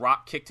and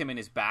kicked him in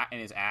his back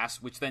and his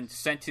ass, which then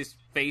sent his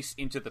face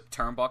into the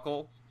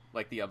turnbuckle,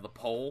 like the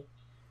pole.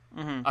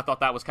 Mm-hmm. I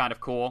thought that was kind of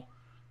cool.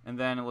 And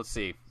then, let's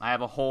see. I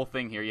have a whole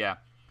thing here, yeah.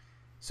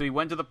 So he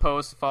went to the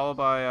post, followed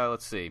by,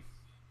 let's see.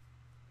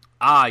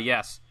 Ah,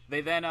 yes.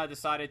 They then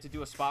decided to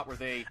do a spot where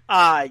they...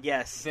 Ah,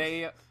 yes.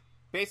 They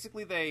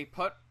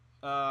put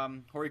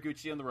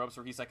Horiguchi on the ropes,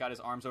 where he's like got his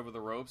arms over the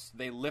ropes.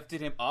 They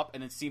lifted him up,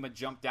 and then Sema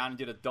jumped down and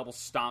did a double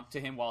stomp to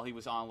him while he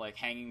was on, like,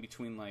 hanging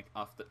between, like,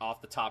 off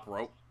the top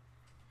rope.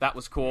 That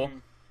was cool. Mm-hmm.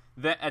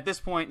 Then at this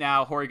point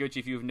now, Horiguchi,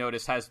 if you've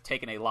noticed, has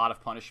taken a lot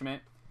of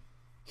punishment.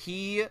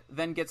 He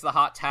then gets the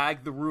hot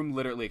tag. The room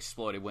literally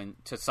exploded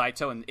to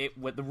Saito, and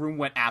the room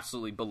went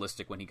absolutely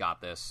ballistic when he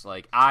got this.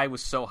 Like, I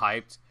was so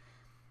hyped.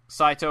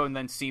 Saito and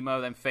then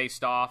Sema then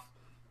faced off,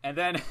 and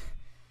then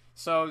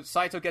so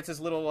Saito gets his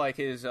little, like,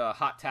 his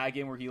hot tag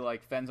in where he,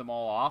 like, fends them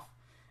all off,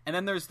 and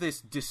then there's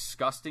this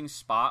disgusting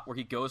spot where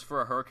he goes for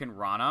a Hurricane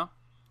Rana,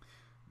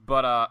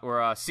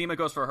 or Sema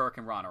goes for a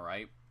Hurricane Rana,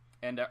 right?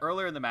 And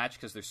earlier in the match,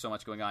 because there's so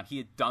much going on, he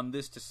had done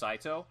this to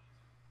Saito.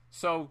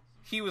 So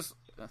he was...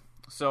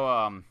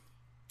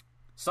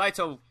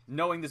 Saito,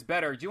 knowing this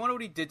better, do you want to know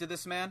what he did to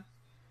this man?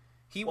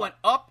 He went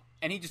up,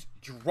 and he just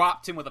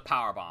dropped him with a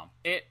powerbomb.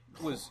 It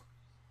was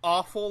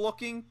awful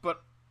looking,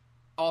 but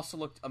also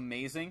looked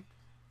amazing.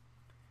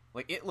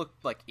 Like, it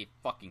looked like it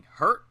fucking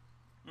hurt.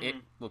 Mm-hmm. It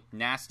looked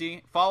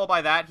nasty. Followed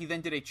by that, he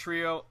then did a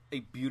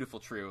beautiful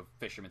trio of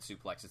fisherman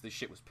suplexes. This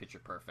shit was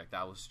picture perfect.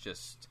 I was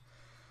just...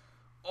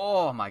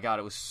 Oh my god,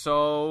 it was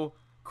so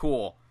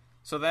cool.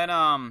 So then,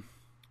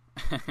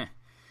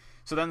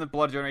 so then the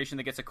Blood Generation,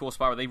 that gets a cool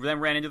spot where they then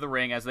ran into the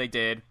ring, as they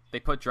did. They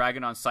put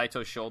Dragon on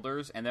Saito's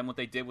shoulders, and then what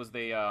they did was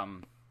they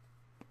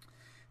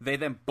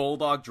then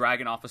Bulldog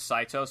Dragon off of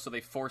Saito, so they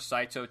forced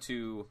Saito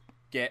to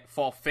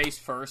fall face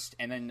first,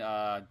 and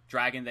then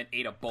Dragon then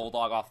ate a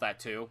Bulldog off that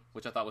too,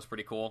 which I thought was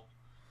pretty cool.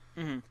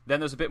 Mm-hmm. Then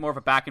there's a bit more of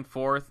a back and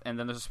forth, and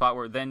then there's a spot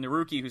where then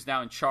Naruki, who's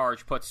now in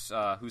charge,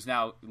 who's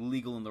now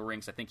legal in the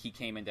rings, I think he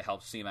came in to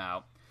help Sema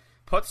out,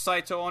 puts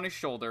Saito on his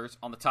shoulders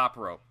on the top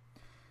rope.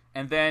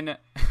 And then,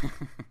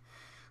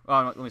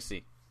 let me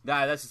see.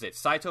 That's just it.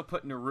 Saito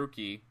put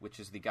Naruki, which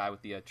is the guy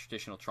with the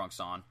traditional trunks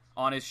on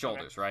his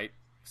shoulders, okay. Right?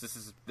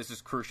 This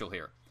is crucial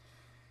here.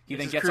 He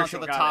then gets onto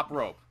the top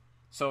rope.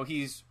 So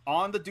he's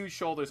on the dude's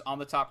shoulders on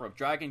the top rope.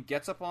 Dragon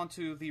gets up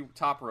onto the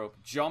top rope,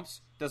 jumps,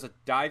 does a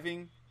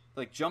diving...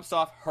 Like, jumps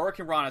off.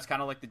 Hurricane Rana is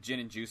kind of like the gin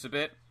and juice a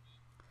bit,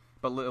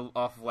 but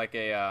off of like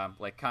a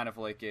kind of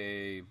like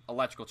a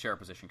electrical chair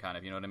position, kind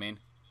of. You know what I mean?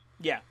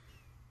 Yeah.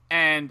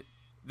 And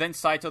then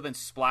Saito then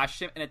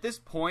splashed him. And at this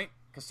point,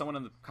 because someone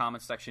in the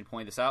comments section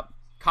pointed this out,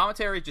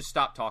 commentary just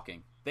stopped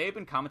talking. They've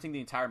been commenting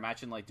the entire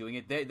match and, like, doing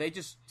it. They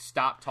just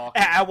stopped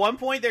talking. At one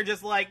point, they're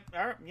just like,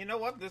 all right, you know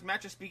what? This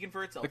match is speaking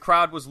for itself. The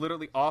crowd was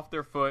literally off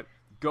their foot,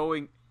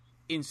 going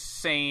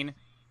insane.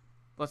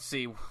 Let's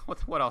see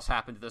what else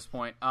happened at this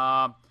point.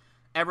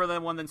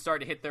 Everyone then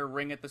started to hit their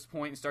ring at this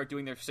point and start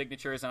doing their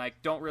signatures, and I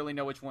don't really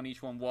know which one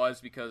each one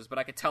was, but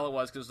I could tell it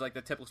was because it was like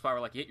the typical spot where,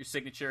 like, you hit your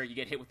signature, you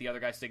get hit with the other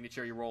guy's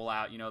signature, you roll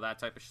out, you know, that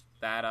type of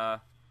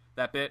that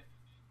bit.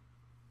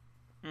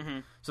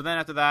 Mm-hmm. So then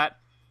after that,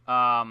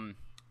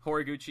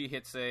 Horiguchi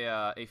hits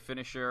a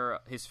finisher,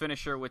 his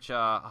finisher, which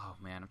oh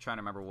man, I'm trying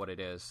to remember what it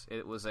is.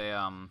 It was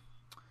I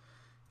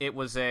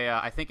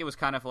think it was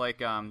kind of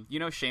like, you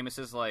know,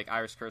 Sheamus's, like,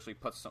 Irish Curse, where he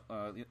puts,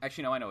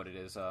 actually, no, I know what it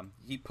is.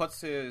 He puts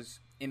his,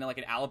 in, like,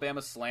 an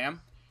Alabama Slam.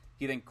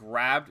 He then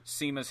grabbed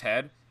Sema's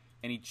head,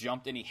 and he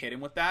jumped and he hit him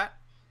with that.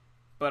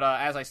 But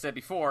as I said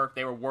before,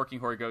 they were working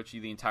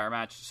Horiguchi the entire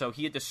match, so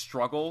he had to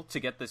struggle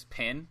to get this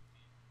pin,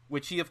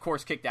 which he, of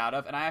course, kicked out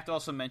of. And I have to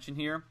also mention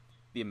here,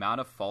 the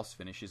amount of false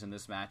finishes in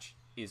this match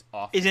is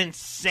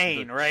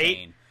insane, right?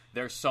 Chain.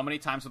 There's so many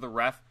times where the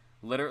ref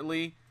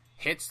literally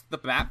hits the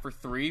mat for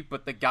 3,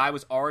 but the guy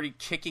was already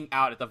kicking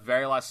out at the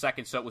very last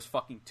second, so it was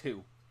fucking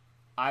 2.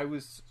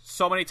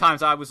 So many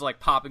times I was, like,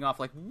 popping off,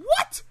 like,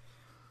 what?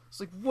 It's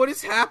like, what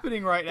is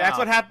happening right now? That's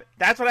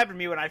what happened to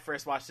me when I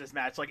first watched this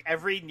match. Like,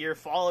 every near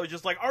fall, I was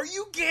just like, are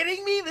you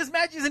kidding me? This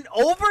match isn't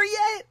over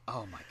yet?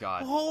 Oh my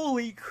god.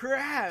 Holy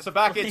crap. So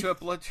back into it,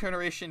 Blood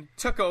Generation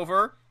took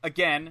over.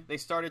 Again, they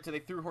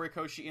threw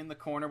Horikoshi in the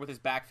corner with his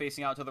back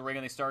facing out to the ring,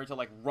 and they started to,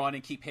 like, run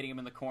and keep hitting him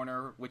in the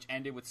corner, which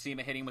ended with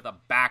Sema hitting him with a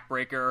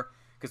backbreaker,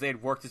 because they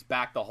had worked his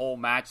back the whole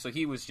match, so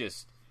he was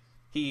just...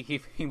 He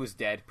was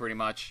dead, pretty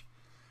much.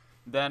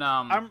 Then,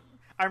 I'm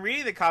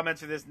reading the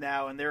comments for this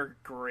now, and they're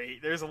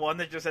great. There's one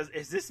that just says,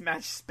 is this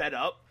match sped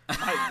up?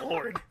 My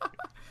lord.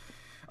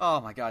 Oh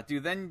my god,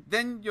 dude!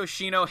 Then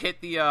Yoshino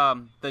hit the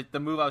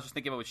move I was just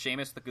thinking about with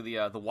Sheamus,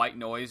 the white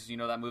noise. You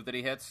know that move that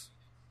he hits?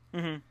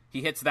 Mm-hmm.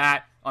 He hits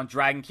that on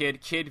Dragon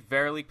Kid. Kid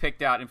barely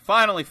picked out, and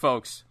finally,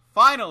 folks,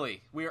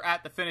 we are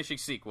at the finishing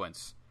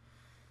sequence.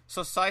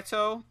 So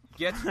Saito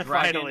gets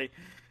Dragon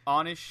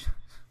on his.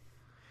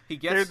 He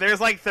gets.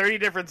 There's like 30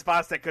 different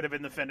spots that could have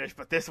been the finish,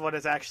 but this one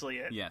is actually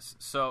it. Yes.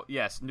 So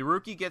yes,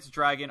 Naruki gets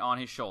Dragon on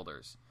his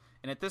shoulders,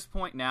 and at this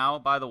point now,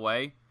 by the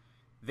way,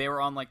 they were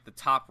on like the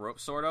top rope,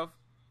 sort of.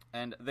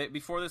 And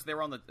before this, they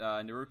were on the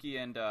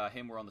Naruki and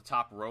him were on the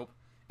top rope,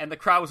 and the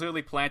crowd was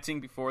literally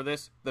planting before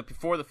this.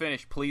 Before the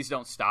finish, please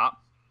don't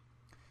stop,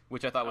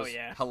 which I thought was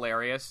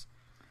hilarious.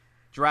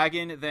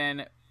 Dragon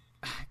then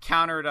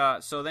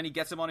countered. So then he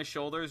gets him on his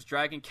shoulders.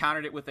 Dragon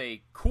countered it with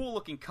a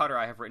cool-looking cutter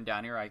I have written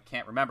down here. I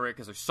can't remember it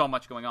because there's so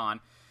much going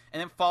on.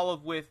 And then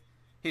followed with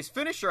his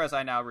finisher, as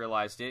I now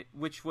realized it,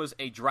 which was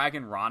a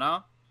Dragon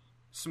Rana,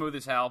 smooth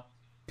as hell.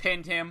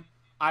 Pinned him.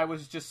 I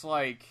was just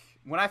like.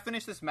 When I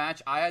finished this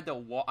match, I had to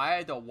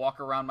walk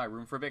around my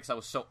room for a bit because I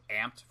was so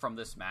amped from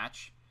this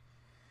match.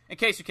 In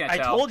case you can't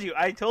tell,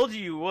 I told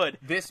you would.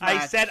 This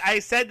match, I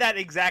said that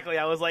exactly.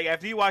 I was like,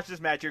 after you watch this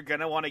match, you're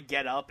gonna want to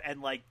get up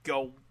and like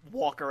go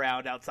walk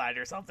around outside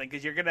or something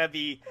because you're gonna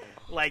be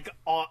like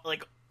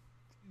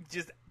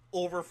just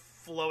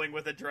overflowing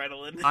with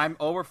adrenaline. I'm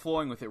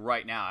overflowing with it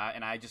right now,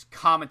 and I just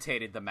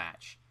commentated the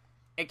match.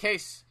 In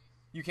case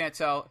you can't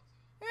tell.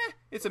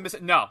 It's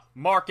a No,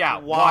 mark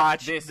out.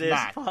 Watch this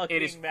match.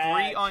 It is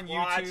free on YouTube.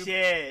 Watch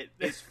it.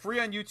 It's free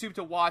on YouTube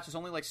to watch. It's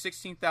only like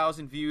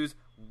 16,000 views.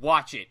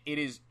 Watch it. It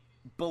is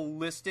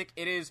ballistic.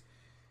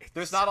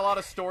 There's not a lot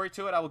of story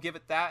to it. I will give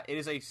it that. It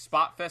is a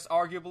spot fest,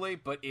 arguably,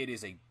 but it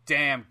is a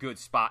damn good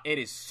spot. It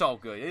is so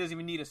good. It doesn't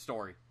even need a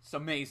story. It's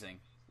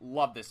amazing.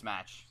 Love this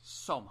match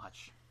so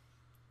much.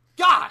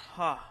 God.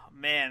 Oh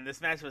man,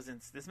 this match is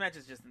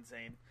just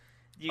insane.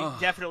 You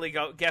definitely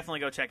go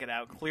check it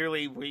out.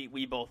 Clearly,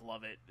 we both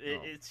love it.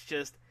 It's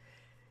just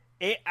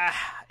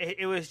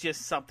it was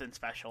just something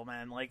special,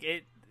 man. Like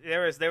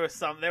there was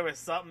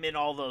something in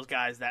all those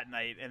guys that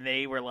night, and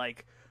they were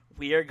like,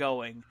 we are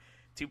going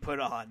to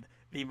put on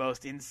the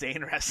most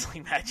insane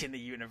wrestling match in the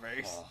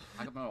universe.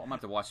 I'm gonna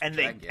have to watch. And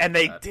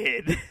they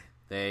did.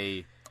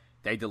 They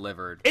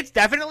delivered. It's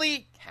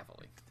definitely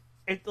heavily.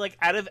 It's like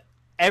out of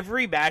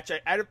every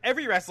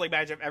wrestling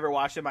match I've ever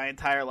watched in my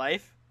entire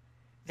life.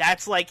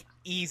 That's like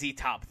easy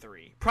top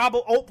 3.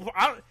 Probably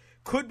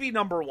could be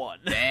number 1.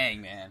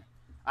 Dang, man.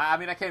 I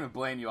mean, I can't even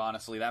blame you,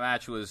 honestly. That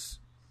match was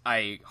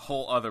a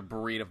whole other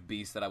breed of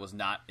beast that I was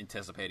not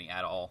anticipating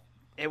at all.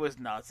 It was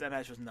nuts. That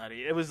match was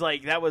nutty.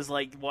 That was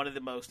like one of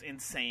the most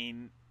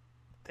insane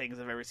things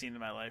I've ever seen in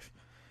my life.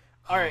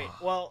 All right,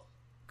 well,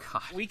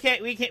 God. we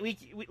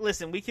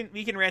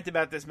can rant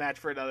about this match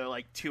for another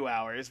like 2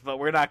 hours, but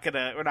we're not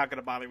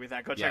gonna bother with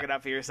that. Go check it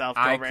out for yourself.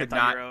 Go rant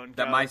on your own.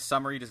 My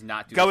summary does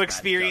not do. Go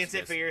experience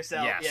it for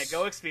yourself. Yes. Yeah,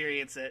 go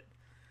experience it.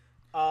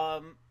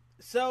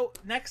 So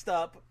next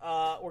up,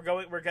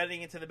 we're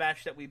getting into the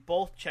match that we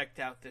both checked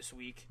out this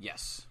week.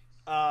 Yes.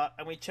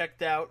 And we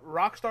checked out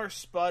Rockstar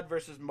Spud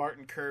versus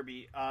Martin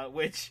Kirby,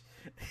 which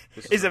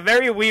is a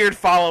very weird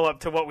follow-up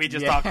to what we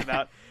just talked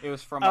about. It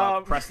was from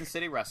Preston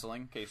City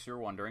Wrestling, in case you were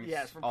wondering.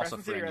 Yeah, it's from also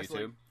Preston City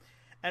Wrestling. YouTube.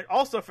 And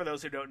also, for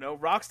those who don't know,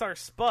 Rockstar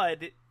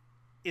Spud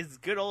is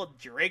good old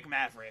Drake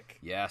Maverick.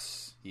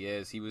 Yes, he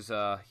is. He was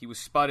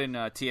Spud in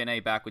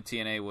TNA back when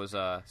TNA was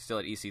still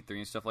at EC3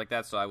 and stuff like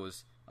that, so I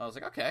was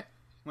like, okay.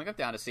 I'm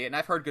down to see it, and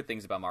I've heard good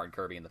things about Martin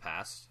Kirby in the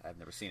past. I've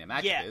never seen a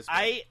match of his.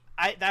 I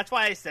that's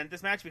why I sent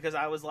this match, because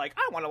I was like,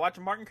 I want to watch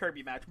a Martin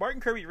Kirby match.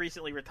 Martin Kirby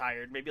recently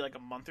retired, maybe like a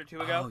month or two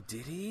ago. Oh,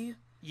 did he?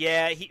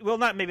 Yeah,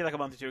 not maybe like a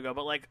month or two ago,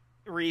 but like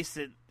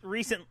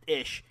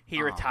recent-ish.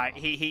 He retired.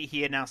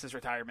 He announced his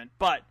retirement.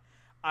 But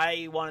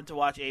I wanted to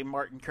watch a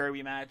Martin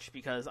Kirby match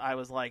because I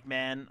was like,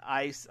 man,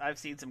 I've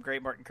seen some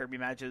great Martin Kirby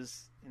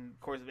matches in the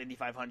course of Indy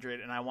 500,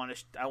 and I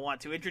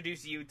want to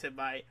introduce you to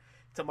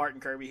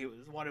Martin Kirby,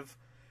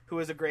 who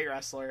is a great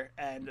wrestler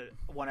and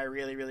one I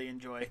really, really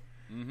enjoy.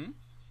 Mm-hmm.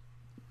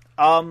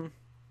 All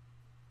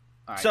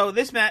right. So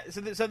this match,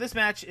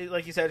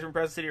 like you said, is from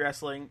Preston City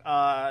Wrestling.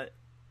 What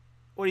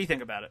do you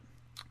think about it?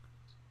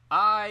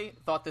 I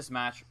thought this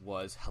match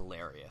was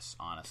hilarious,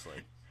 honestly.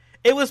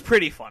 It was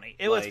pretty funny.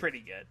 It was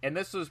pretty good. And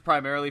this was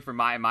primarily, in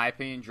my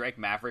opinion, Drake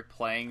Maverick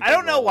playing. I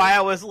don't know why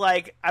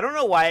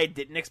I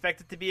didn't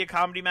expect it to be a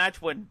comedy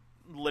match when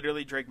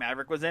literally Drake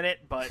Maverick was in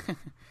it, but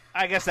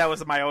I guess that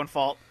was my own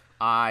fault.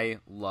 I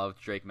loved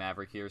Drake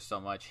Maverick here so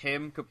much.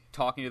 Him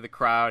talking to the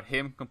crowd,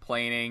 him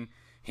complaining,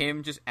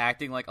 him just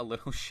acting like a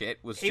little shit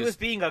He was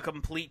being a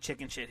complete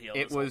chicken shit heel.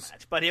 It was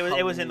match, but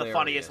it was in the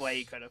funniest way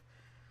he could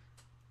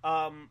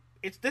have.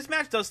 This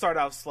match does start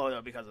off slow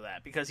though because of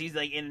that, because he's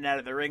like in and out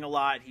of the ring a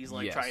lot. He's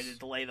like trying to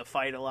delay the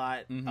fight a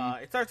lot.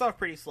 Mm-hmm. It starts off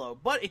pretty slow,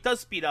 but it does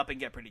speed up and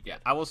get pretty good. Yeah,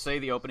 I will say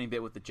the opening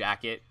bit with the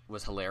jacket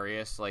was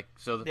hilarious. Like,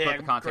 so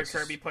the context.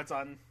 Kirby puts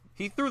on.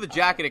 He threw the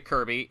jacket at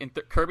Kirby, and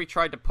Kirby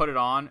tried to put it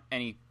on,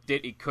 and he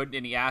he couldn't,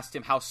 and he asked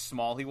him how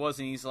small he was,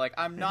 and he's like,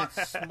 I'm not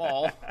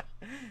small.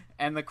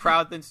 And the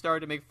crowd then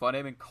started to make fun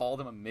of him and called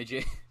him a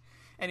midget.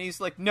 And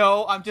he's like,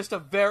 no, I'm just a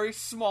very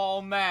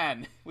small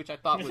man, which I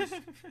thought was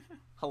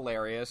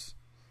hilarious.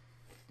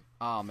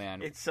 Oh,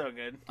 man. It's so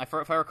good.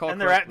 If I recall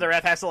and the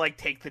ref has to, like,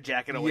 take the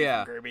jacket away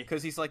from Kirby.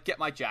 Because he's like, get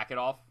my jacket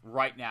off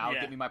right now.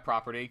 Yeah. Get me my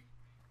property.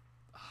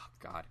 Oh,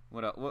 God.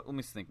 Let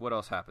me think. What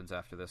else happens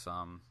after this?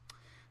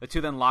 The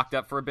two then locked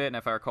up for a bit, and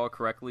if I recall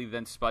correctly,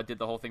 then Spud did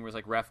the whole thing where he was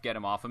like, ref, get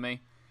him off of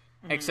me.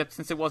 Mm-hmm. Except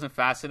since it wasn't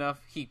fast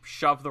enough, he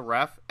shoved the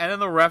ref, and then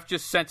the ref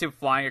just sent him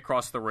flying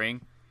across the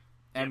ring.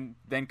 And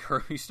then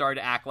Kirby started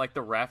to act like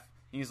the ref.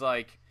 He's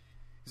like,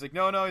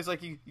 no. He's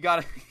like, you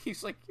gotta.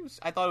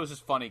 I thought it was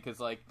just funny because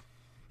like,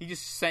 he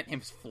just sent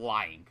him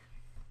flying.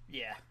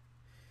 Yeah,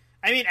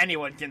 I mean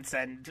anyone can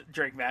send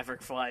Drake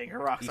Maverick flying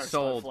or Rockstar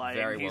Spud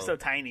flying. He's so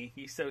tiny.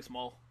 He's so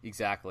small.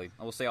 Exactly.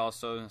 I will say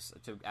also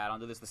to add on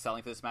to this, the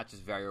selling for this match is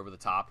very over the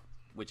top,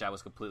 which I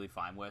was completely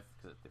fine with.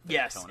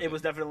 Yes, it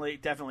was definitely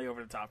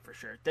over the top for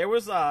sure. There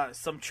was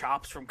some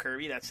chops from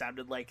Kirby that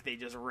sounded like they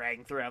just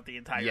rang throughout the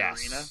entire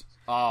arena.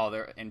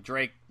 Oh, and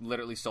Drake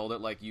literally sold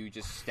it like you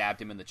just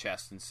stabbed him in the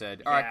chest and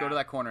said, all right, go to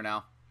that corner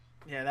now.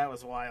 Yeah, that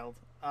was wild.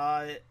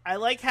 I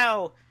like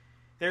how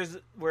there's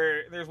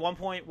one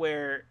point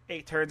where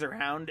it turns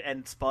around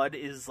and Spud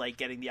is like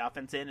getting the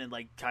offense in and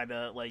like kind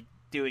of like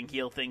doing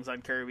heel things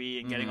on Kirby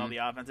and getting all the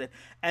offense in.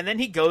 And then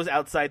he goes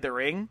outside the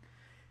ring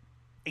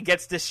and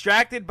gets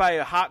distracted by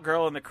a hot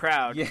girl in the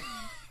crowd. Yeah.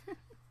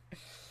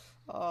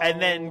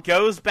 And then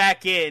goes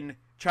back in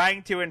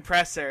trying to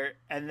impress her,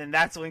 and then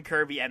that's when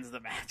Kirby ends the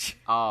match.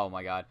 Oh,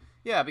 my God.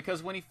 Yeah,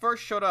 because when he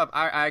first showed up,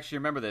 I actually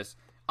remember this.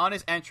 On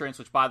his entrance,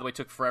 which, by the way,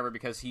 took forever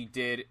because he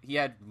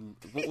had,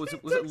 what was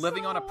it? Was it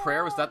Living on a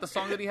Prayer? Was that the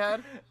song that he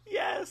had?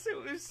 Yes, it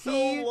was so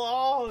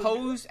long.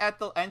 Posed at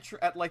the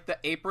the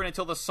apron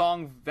until the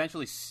song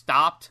eventually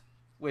stopped,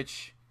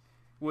 which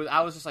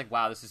I was just like,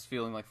 wow, this is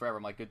feeling like forever.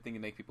 I'm like, good thing to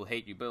make people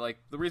hate you. But, like,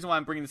 the reason why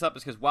I'm bringing this up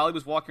is because while he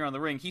was walking around the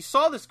ring, he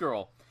saw this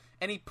girl,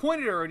 and he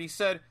pointed at her, and he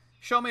said,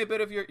 show me a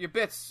bit of your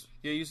bits.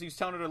 He was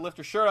telling her to lift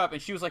her shirt up,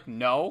 and she was like,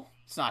 no,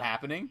 it's not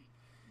happening.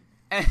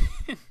 And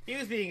he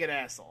was being an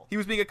asshole. He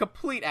was being a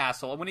complete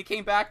asshole. And when he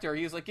came back to her,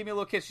 he was like, give me a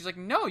little kiss. She's like,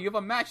 no, you have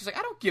a match. She's like,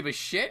 I don't give a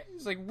shit.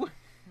 He's like, what?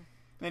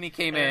 Then he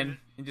came in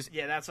and just...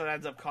 Yeah, that's what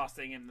ends up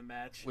costing him the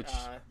match. Which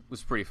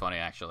was pretty funny,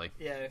 actually.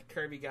 Yeah,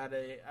 Kirby got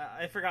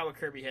I forgot what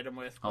Kirby hit him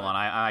with. Hold on,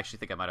 I actually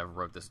think I might have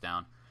wrote this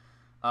down.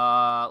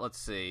 Let's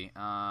see.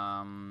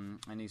 A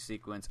new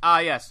sequence.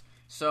 Yes.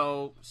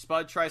 So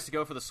Spud tries to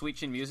go for the Sweet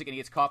Chin Music, and he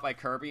gets caught by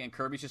Kirby, and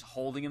Kirby's just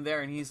holding him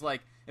there, and he's like...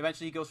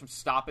 Eventually he goes from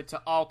stop it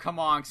to, oh, come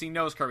on, because he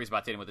knows Kirby's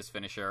about to hit him with his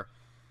finisher.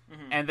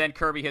 Mm-hmm. And then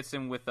Kirby hits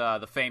him with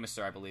the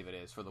Famouser, I believe it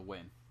is, for the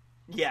win.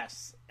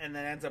 Yes, and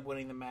then ends up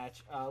winning the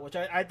match, which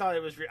I thought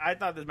I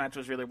thought this match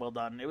was really well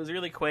done. It was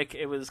really quick.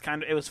 It was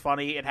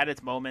funny. It had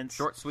its moments.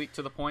 Short, sweet,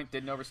 to the point.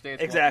 Didn't overstay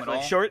its welcome at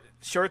all.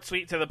 Short,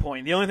 sweet, to the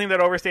point. The only thing that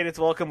overstayed its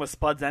welcome was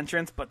Spud's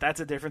entrance, but that's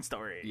a different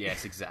story.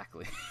 Yes,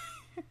 exactly.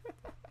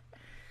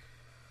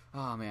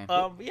 Oh man.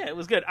 Yeah, it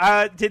was good.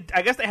 I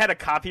guess they had a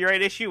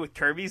copyright issue with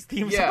Kirby's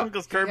theme song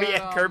because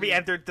Kirby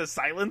entered to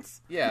silence.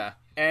 Yeah,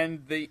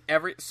 and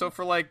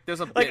for like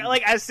there's a bit,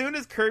 like as soon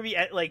as Kirby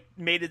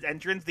made his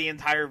entrance, the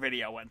entire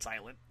video went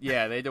silent.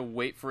 Yeah, they had to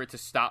wait for it to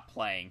stop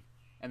playing,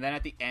 and then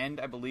at the end,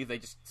 I believe they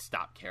just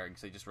stopped caring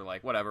because they just were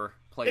like, whatever,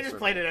 play. They just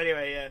played it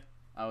anyway. Yeah.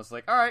 I was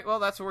like, all right, well,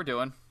 that's what we're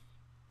doing.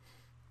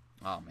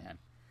 Oh man.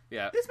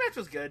 Yeah, this match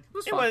was good.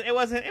 It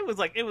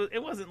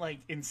wasn't like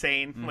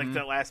insane like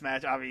the last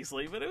match,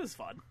 obviously, but it was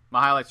fun. My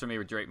highlights for me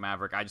were Drake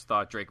Maverick. I just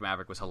thought Drake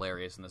Maverick was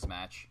hilarious in this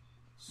match.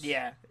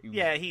 Yeah,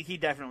 he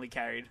definitely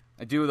carried.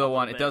 I do though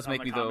want. It does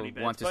make me though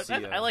want to see.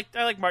 I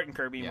like Martin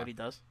Kirby and what he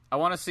does. I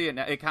want to see it.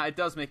 It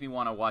does make me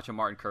want to watch a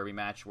Martin Kirby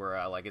match where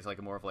it's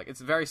like more of like it's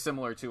very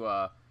similar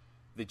to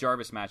the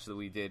Jarvis match that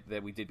we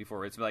did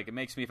before. It's like it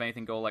makes me if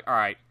anything go like all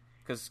right.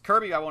 Because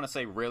Kirby, I want to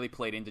say, really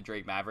played into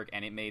Drake Maverick,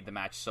 and it made the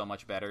match so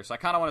much better. So I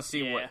kind of want to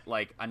see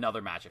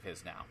another match of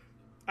his now.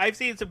 I've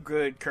seen some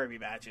good Kirby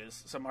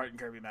matches, some Martin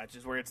Kirby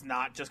matches, where it's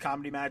not just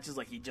comedy matches,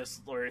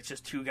 or it's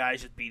just two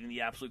guys just beating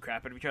the absolute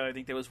crap out of each other. I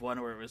think there was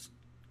one where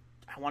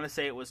I want to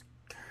say it was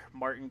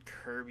Martin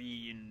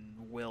Kirby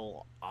and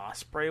Will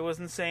Ospreay was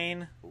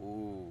insane.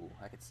 Ooh,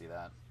 I could see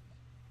that.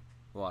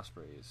 Will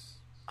Ospreay is...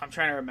 I'm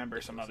trying to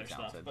remember some other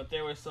stuff, but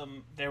there was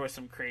some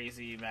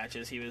crazy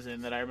matches he was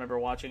in that I remember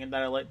watching and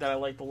that I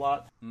liked a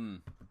lot.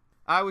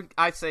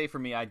 I'd say for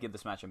me, I'd give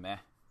this match a meh.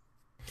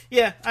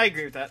 Yeah, I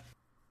agree with that.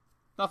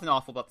 Nothing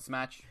awful about this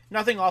match.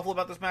 Nothing awful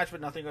about this match,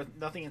 but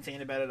nothing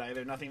insane about it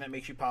either. Nothing that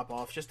makes you pop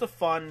off. Just a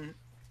fun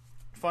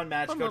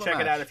match. Go check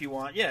it out if you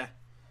want. Yeah,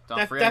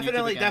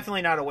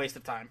 definitely not a waste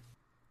of time.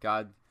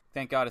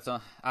 Thank God it's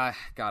on.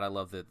 God, I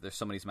love that there's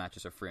so many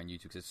matches are free on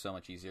YouTube because it's so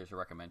much easier to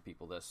recommend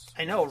people this.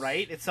 I know,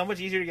 right? It's so much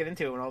easier to get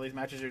into when all these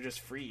matches are just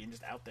free and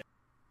just out there.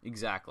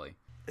 Exactly.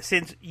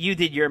 Since you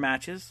did your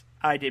matches,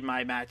 I did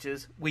my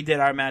matches. We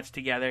did our match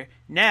together.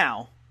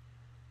 Now,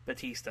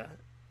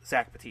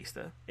 Zach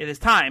Batista, it is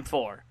time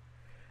for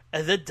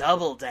The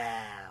Double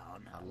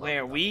Down,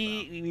 where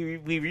we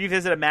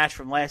revisit a match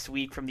from last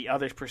week from the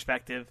other's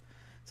perspective.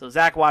 So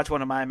Zach watched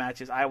one of my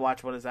matches. I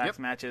watched one of Zach's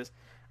matches.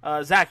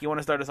 Zach, you want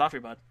to start us off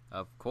here, bud?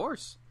 Of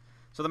course.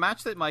 So the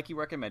match that Mikey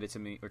recommended to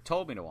me, or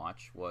told me to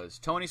watch, was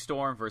Toni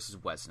Storm versus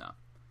Wesna.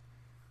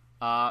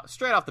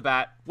 Straight off the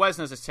bat,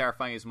 Wesna's as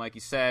terrifying as Mikey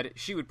said.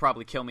 She would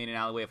probably kill me in an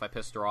alleyway if I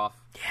pissed her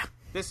off. Yeah.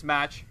 This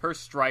match, her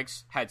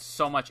strikes had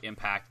so much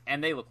impact,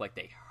 and they looked like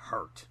they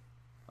hurt.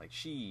 Like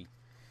she...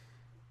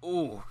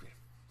 Ooh.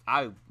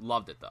 I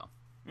loved it, though.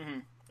 Mm-hmm.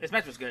 This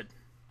match was good.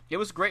 It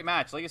was a great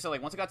match. Like I said,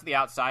 like once it got to the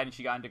outside and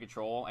she got into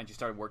control and she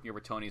started working over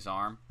Tony's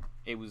arm,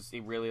 it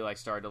really like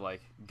started to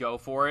like go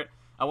for it.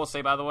 I will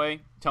say, by the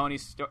way,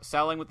 Tony's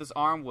selling with this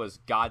arm was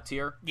god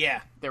tier.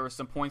 Yeah. There were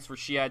some points where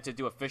she had to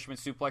do a fisherman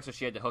suplex, so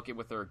she had to hook it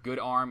with her good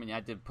arm and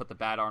had to put the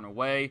bad arm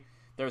away.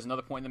 There was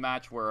another point in the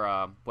match where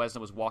Wesna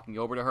was walking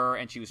over to her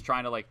and she was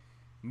trying to like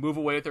move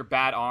away with her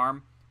bad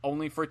arm,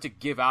 only for it to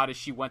give out as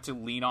she went to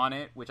lean on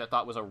it, which I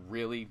thought was a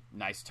really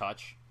nice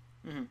touch.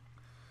 Mm-hmm.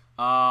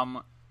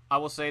 I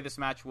will say this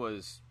match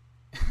was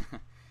it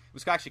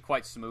was actually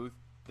quite smooth.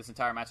 This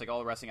entire match, like all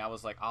the wrestling, I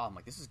was like, oh, I'm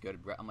like, this is good.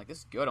 I'm like, this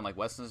is good. I'm like,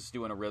 Weston's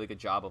doing a really good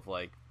job of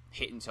like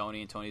hitting Toni,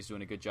 and Tony's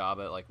doing a good job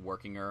at like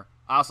working her.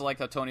 I also like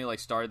how Toni like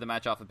started the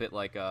match off a bit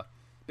like, oh,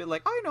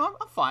 you know,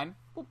 I'm fine.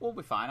 We'll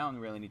be fine. I don't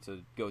really need to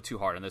go too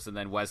hard on this. And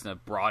then Wesna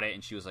brought it,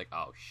 and she was like,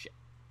 oh shit.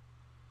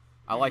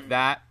 I like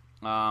that.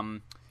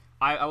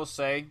 I will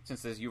say,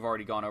 since you've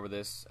already gone over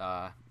this,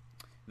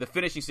 the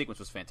finishing sequence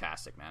was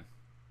fantastic, man.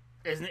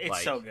 Isn't it? It's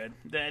like, so good.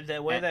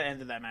 The way that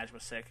ended that match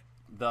was sick.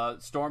 The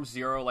Storm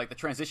Zero, like the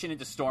transition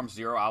into Storm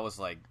Zero, I was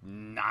like,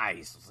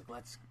 nice. I was like,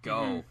 let's go.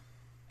 Mm-hmm.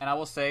 And I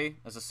will say,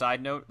 as a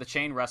side note, the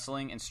chain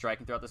wrestling and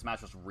striking throughout this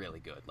match was really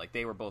good. Like,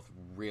 they were both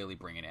really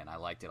bringing it in. I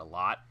liked it a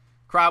lot.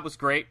 Crowd was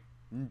great.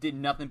 Did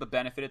nothing but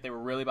benefit it. They were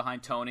really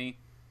behind Toni.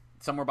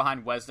 Some were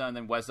behind Wesna, and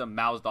then Wesna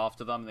mouthed off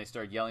to them, and they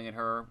started yelling at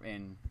her.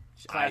 And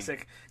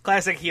classic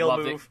heel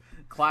move.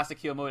 Classic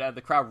heel move.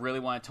 The crowd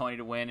really wanted Toni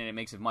to win, and it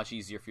makes it much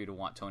easier for you to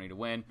want Toni to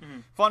win. Mm-hmm.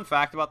 Fun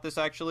fact about this,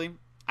 actually.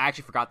 I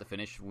actually forgot the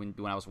finish when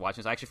I was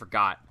watching this. I actually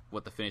forgot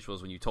what the finish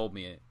was when you told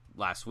me it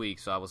last week.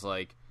 So I was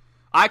like,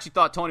 I actually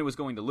thought Toni was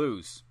going to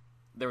lose.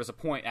 There was a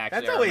point,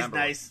 actually. That's always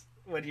nice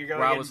when you're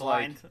going in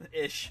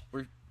blind-ish.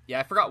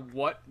 Yeah, I forgot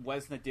what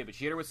Wesna did, but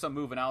she hit her with some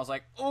move, and I was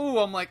like,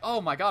 oh my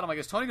god. I'm like,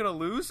 is Toni going to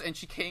lose? And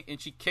she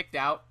kicked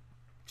out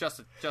just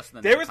in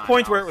the There was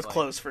points where it was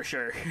close, for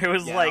sure. It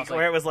was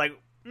where it was like,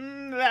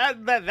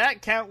 that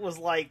count was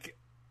like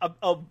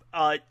a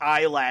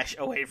eyelash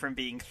away from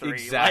being 3.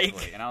 Exactly.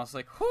 Like, and I was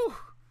like, whew.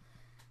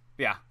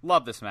 Yeah,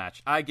 love this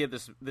match. I give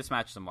this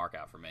match a mark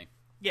out for me.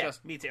 Yeah,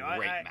 just me too.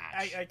 Great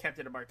match. I kept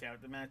it a mark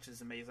out. The match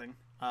is amazing.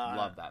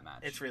 Love that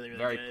match. It's really, really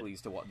very good.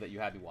 pleased that you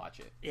had me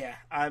watch it. Yeah,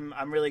 I'm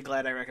really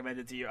glad I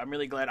recommended it to you. I'm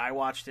really glad I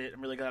watched it.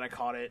 I'm really glad I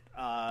caught it.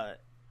 I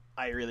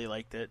really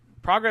liked it.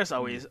 Progress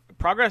always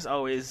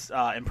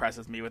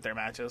impresses me with their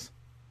matches.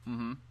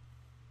 Mm-hmm.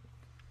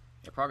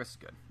 Yeah, Progress is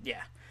good.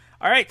 Yeah.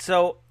 All right,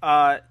 so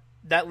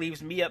that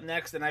leaves me up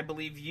next, and I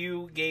believe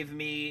you gave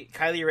me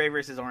Kylie Rae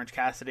versus Orange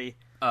Cassidy.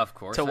 Of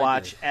course, to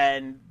watch,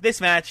 and this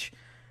match,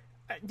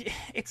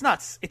 it's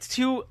nuts. It's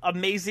two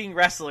amazing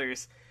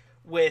wrestlers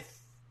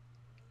with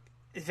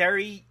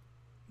very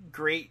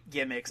great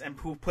gimmicks and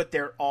who put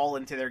their all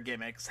into their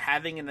gimmicks,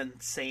 having an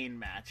insane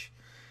match.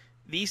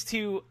 These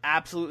two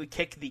absolutely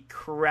kick the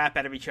crap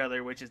out of each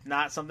other, which is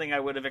not something I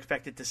would have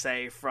expected to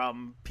say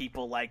from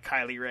people like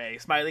Kylie Rae,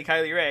 Smiley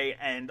Kylie Rae,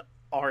 and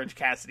Orange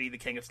Cassidy, the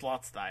King of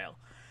Sloth style.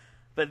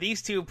 But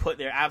these two put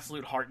their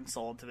absolute heart and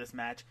soul into this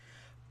match.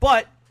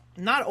 But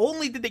not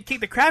only did they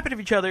kick the crap out of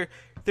each other,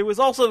 there was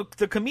also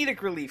the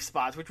comedic relief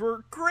spots, which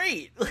were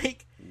great.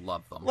 Like,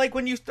 love them. Like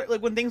when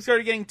when things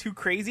started getting too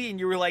crazy, and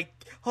you were like,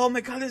 "Oh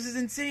my god, this is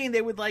insane!"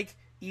 They would like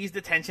ease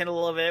the tension a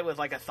little bit with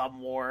like a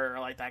thumb war or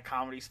like that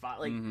comedy spot,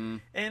 like,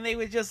 and they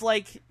would just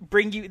like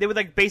bring you. They would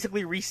like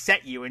basically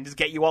reset you and just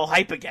get you all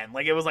hype again.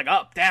 Like it was like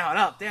up, down,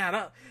 up, down,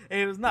 up. And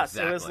it was nuts.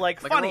 Exactly. It was like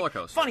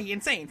funny,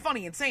 insane,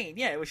 funny, insane.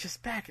 Yeah, it was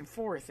just back and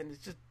forth, and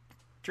it just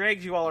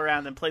drags you all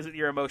around and plays with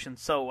your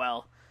emotions so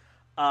well.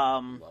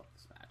 Love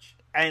this match.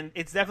 And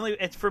it's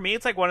for me,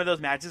 it's like one of those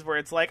matches where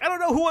it's like, I don't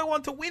know who I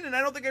want to win, and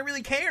I don't think I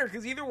really care,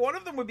 because either one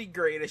of them would be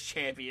great as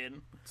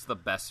champion. It's the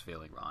best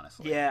feeling,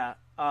 honestly. Yeah.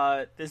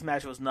 This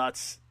match was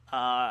nuts.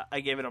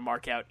 I gave it a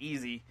mark out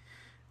easy.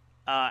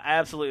 I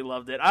absolutely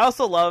loved it. I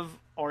also love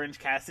Orange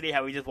Cassidy,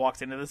 how he just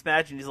walks into this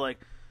match and he's like,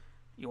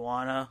 "You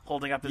wanna?"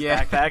 holding up his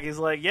backpack. He's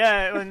like,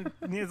 "Yeah." And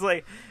he's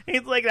like,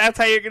 that's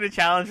how you're gonna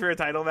challenge for a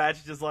title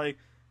match. Just like,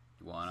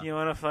 you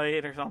wanna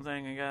fight or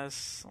something? I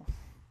guess.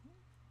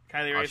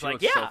 Kylie Rae's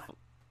like, "Yeah."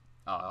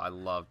 I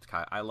loved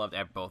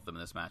both of them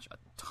in this match a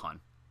ton.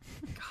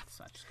 God, this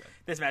match is good.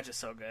 This match is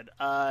so good.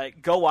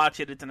 Go watch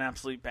it. It's an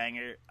absolute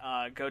banger.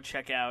 Go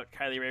check out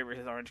Kylie Rae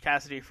versus Orange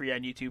Cassidy free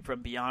on YouTube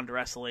from Beyond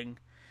Wrestling.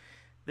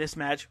 This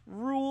match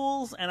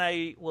rules, and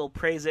I will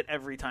praise it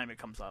every time it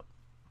comes up.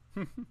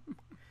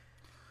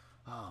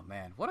 Oh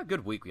man, what a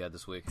good week we had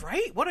this week!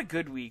 Right? What a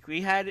good week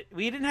we had.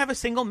 We didn't have a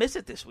single miss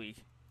it this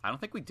week. I don't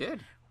think we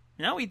did.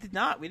 No, we did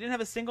not. We didn't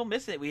have a single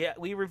miss it.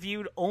 We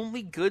reviewed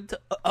only good to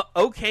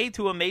okay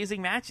to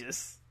amazing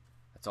matches.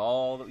 That's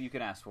all that you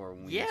can ask for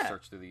when we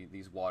search through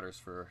these waters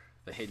for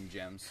the hidden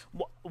gems.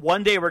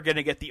 One day we're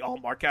gonna get the all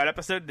markout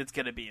episode, and it's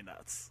gonna be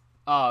nuts.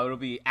 Oh, it'll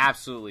be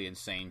absolutely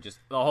insane. Just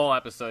the whole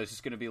episode is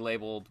just gonna be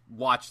labeled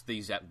 "Watch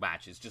these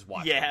matches." Just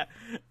watch. Yeah.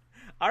 Them.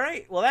 All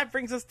right. Well, that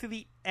brings us to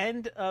the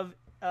end of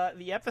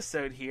the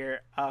episode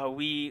here.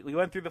 We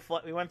went through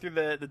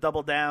the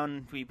double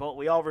down.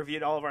 We all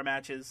reviewed all of our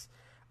matches.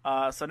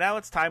 So now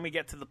it's time we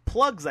get to the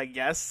plugs, I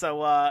guess.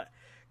 So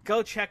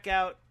go check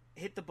out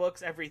Hit the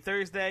Books every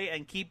Thursday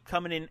and keep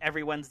coming in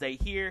every Wednesday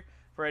here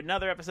for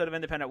another episode of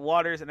Independent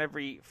Waters. And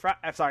every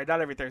not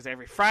every Thursday,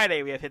 every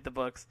Friday we have Hit the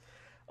Books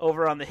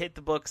over on the Hit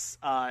the Books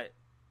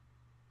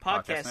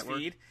podcast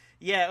feed.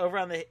 Yeah, over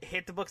on the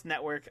Hit the Books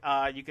network,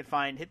 you can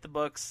find Hit the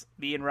Books,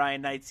 me and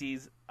Ryan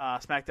Knightsy's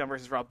SmackDown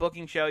vs. Raw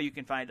booking show. You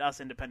can find us,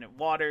 Independent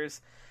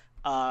Waters,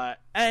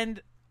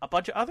 and a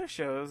bunch of other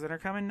shows that are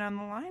coming down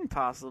the line.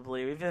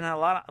 Possibly, we've had a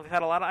lot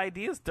of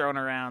ideas thrown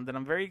around, and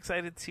I'm very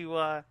excited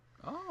to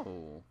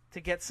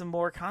get some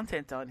more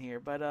content on here.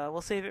 But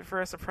we'll save it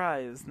for a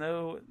surprise.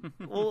 No,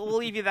 we'll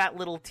leave you that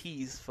little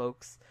tease,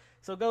 folks.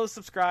 So go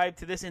subscribe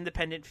to this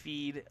independent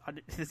feed,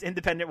 this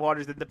Independent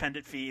Waters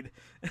independent feed.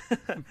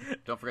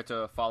 Don't forget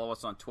to follow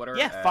us on Twitter.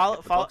 Yeah,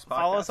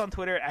 follow us on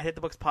Twitter at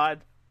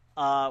HitTheBooksPod,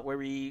 where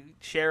we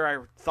share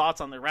our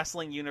thoughts on the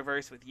wrestling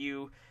universe with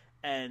you,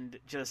 and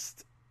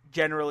just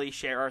generally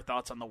share our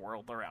thoughts on the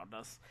world around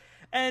us.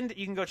 And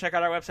you can go check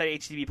out our website,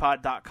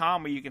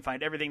 htbpod.com, where you can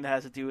find everything that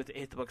has to do with the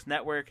Hit the Books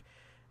network.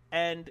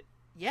 And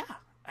yeah,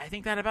 I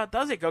think that about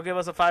does it. Go give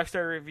us a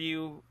 5-star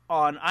review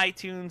on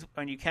iTunes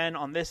when you can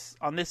on this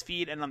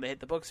feed and on the Hit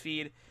the Books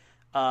feed.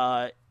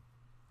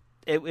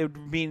 It would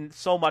mean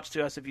so much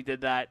to us if you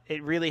did that.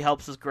 It really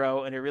helps us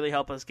grow, and it really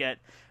helps us get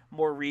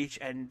more reach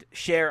and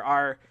share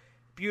our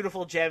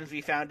beautiful gems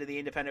we found in the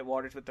Independent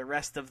Waters with the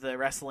rest of the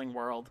wrestling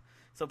world.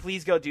 So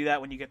please go do that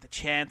when you get the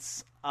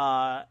chance.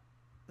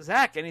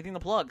 Zach, anything to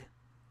plug?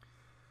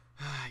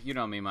 You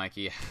know me,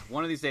 Mikey.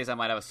 One of these days I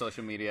might have a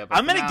social media. But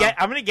I'm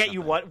gonna get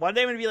you one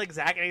day. I'm gonna be like,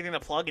 Zach, anything to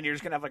plug, and you're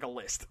just gonna have like a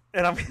list,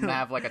 and I'm gonna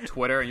have like a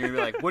Twitter, and you're gonna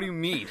be like, what do you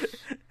mean?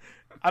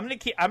 I'm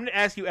gonna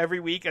ask you every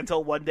week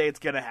until one day it's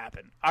gonna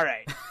happen. All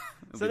right.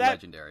 So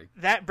legendary.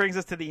 That brings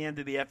us to the end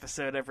of the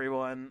episode,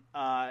 everyone.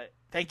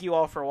 Thank you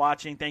all for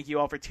watching. Thank you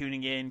all for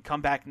tuning in.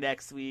 Come back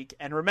next week,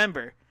 and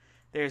remember,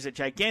 there's a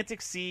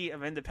gigantic sea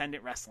of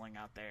independent wrestling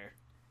out there.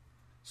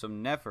 So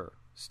never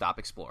stop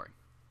exploring.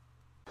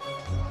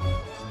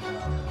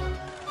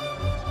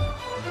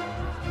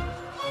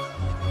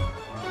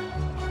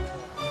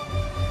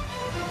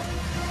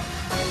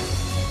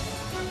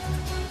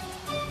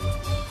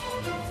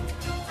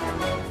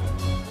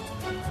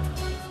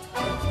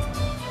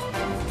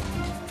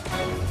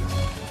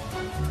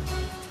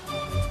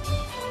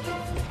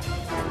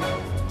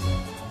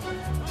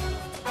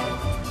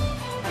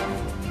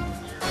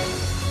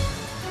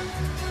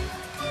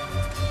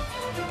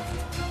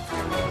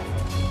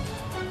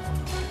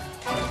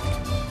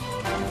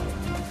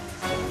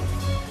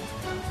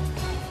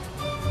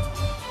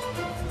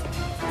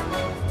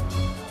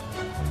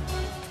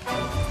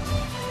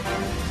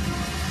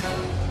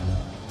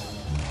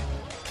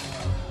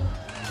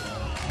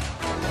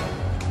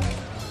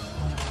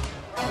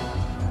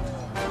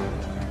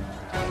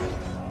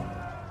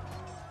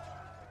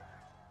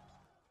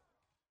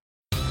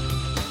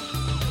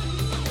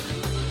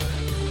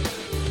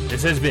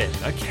 This has been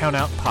a Count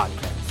Out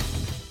Podcast.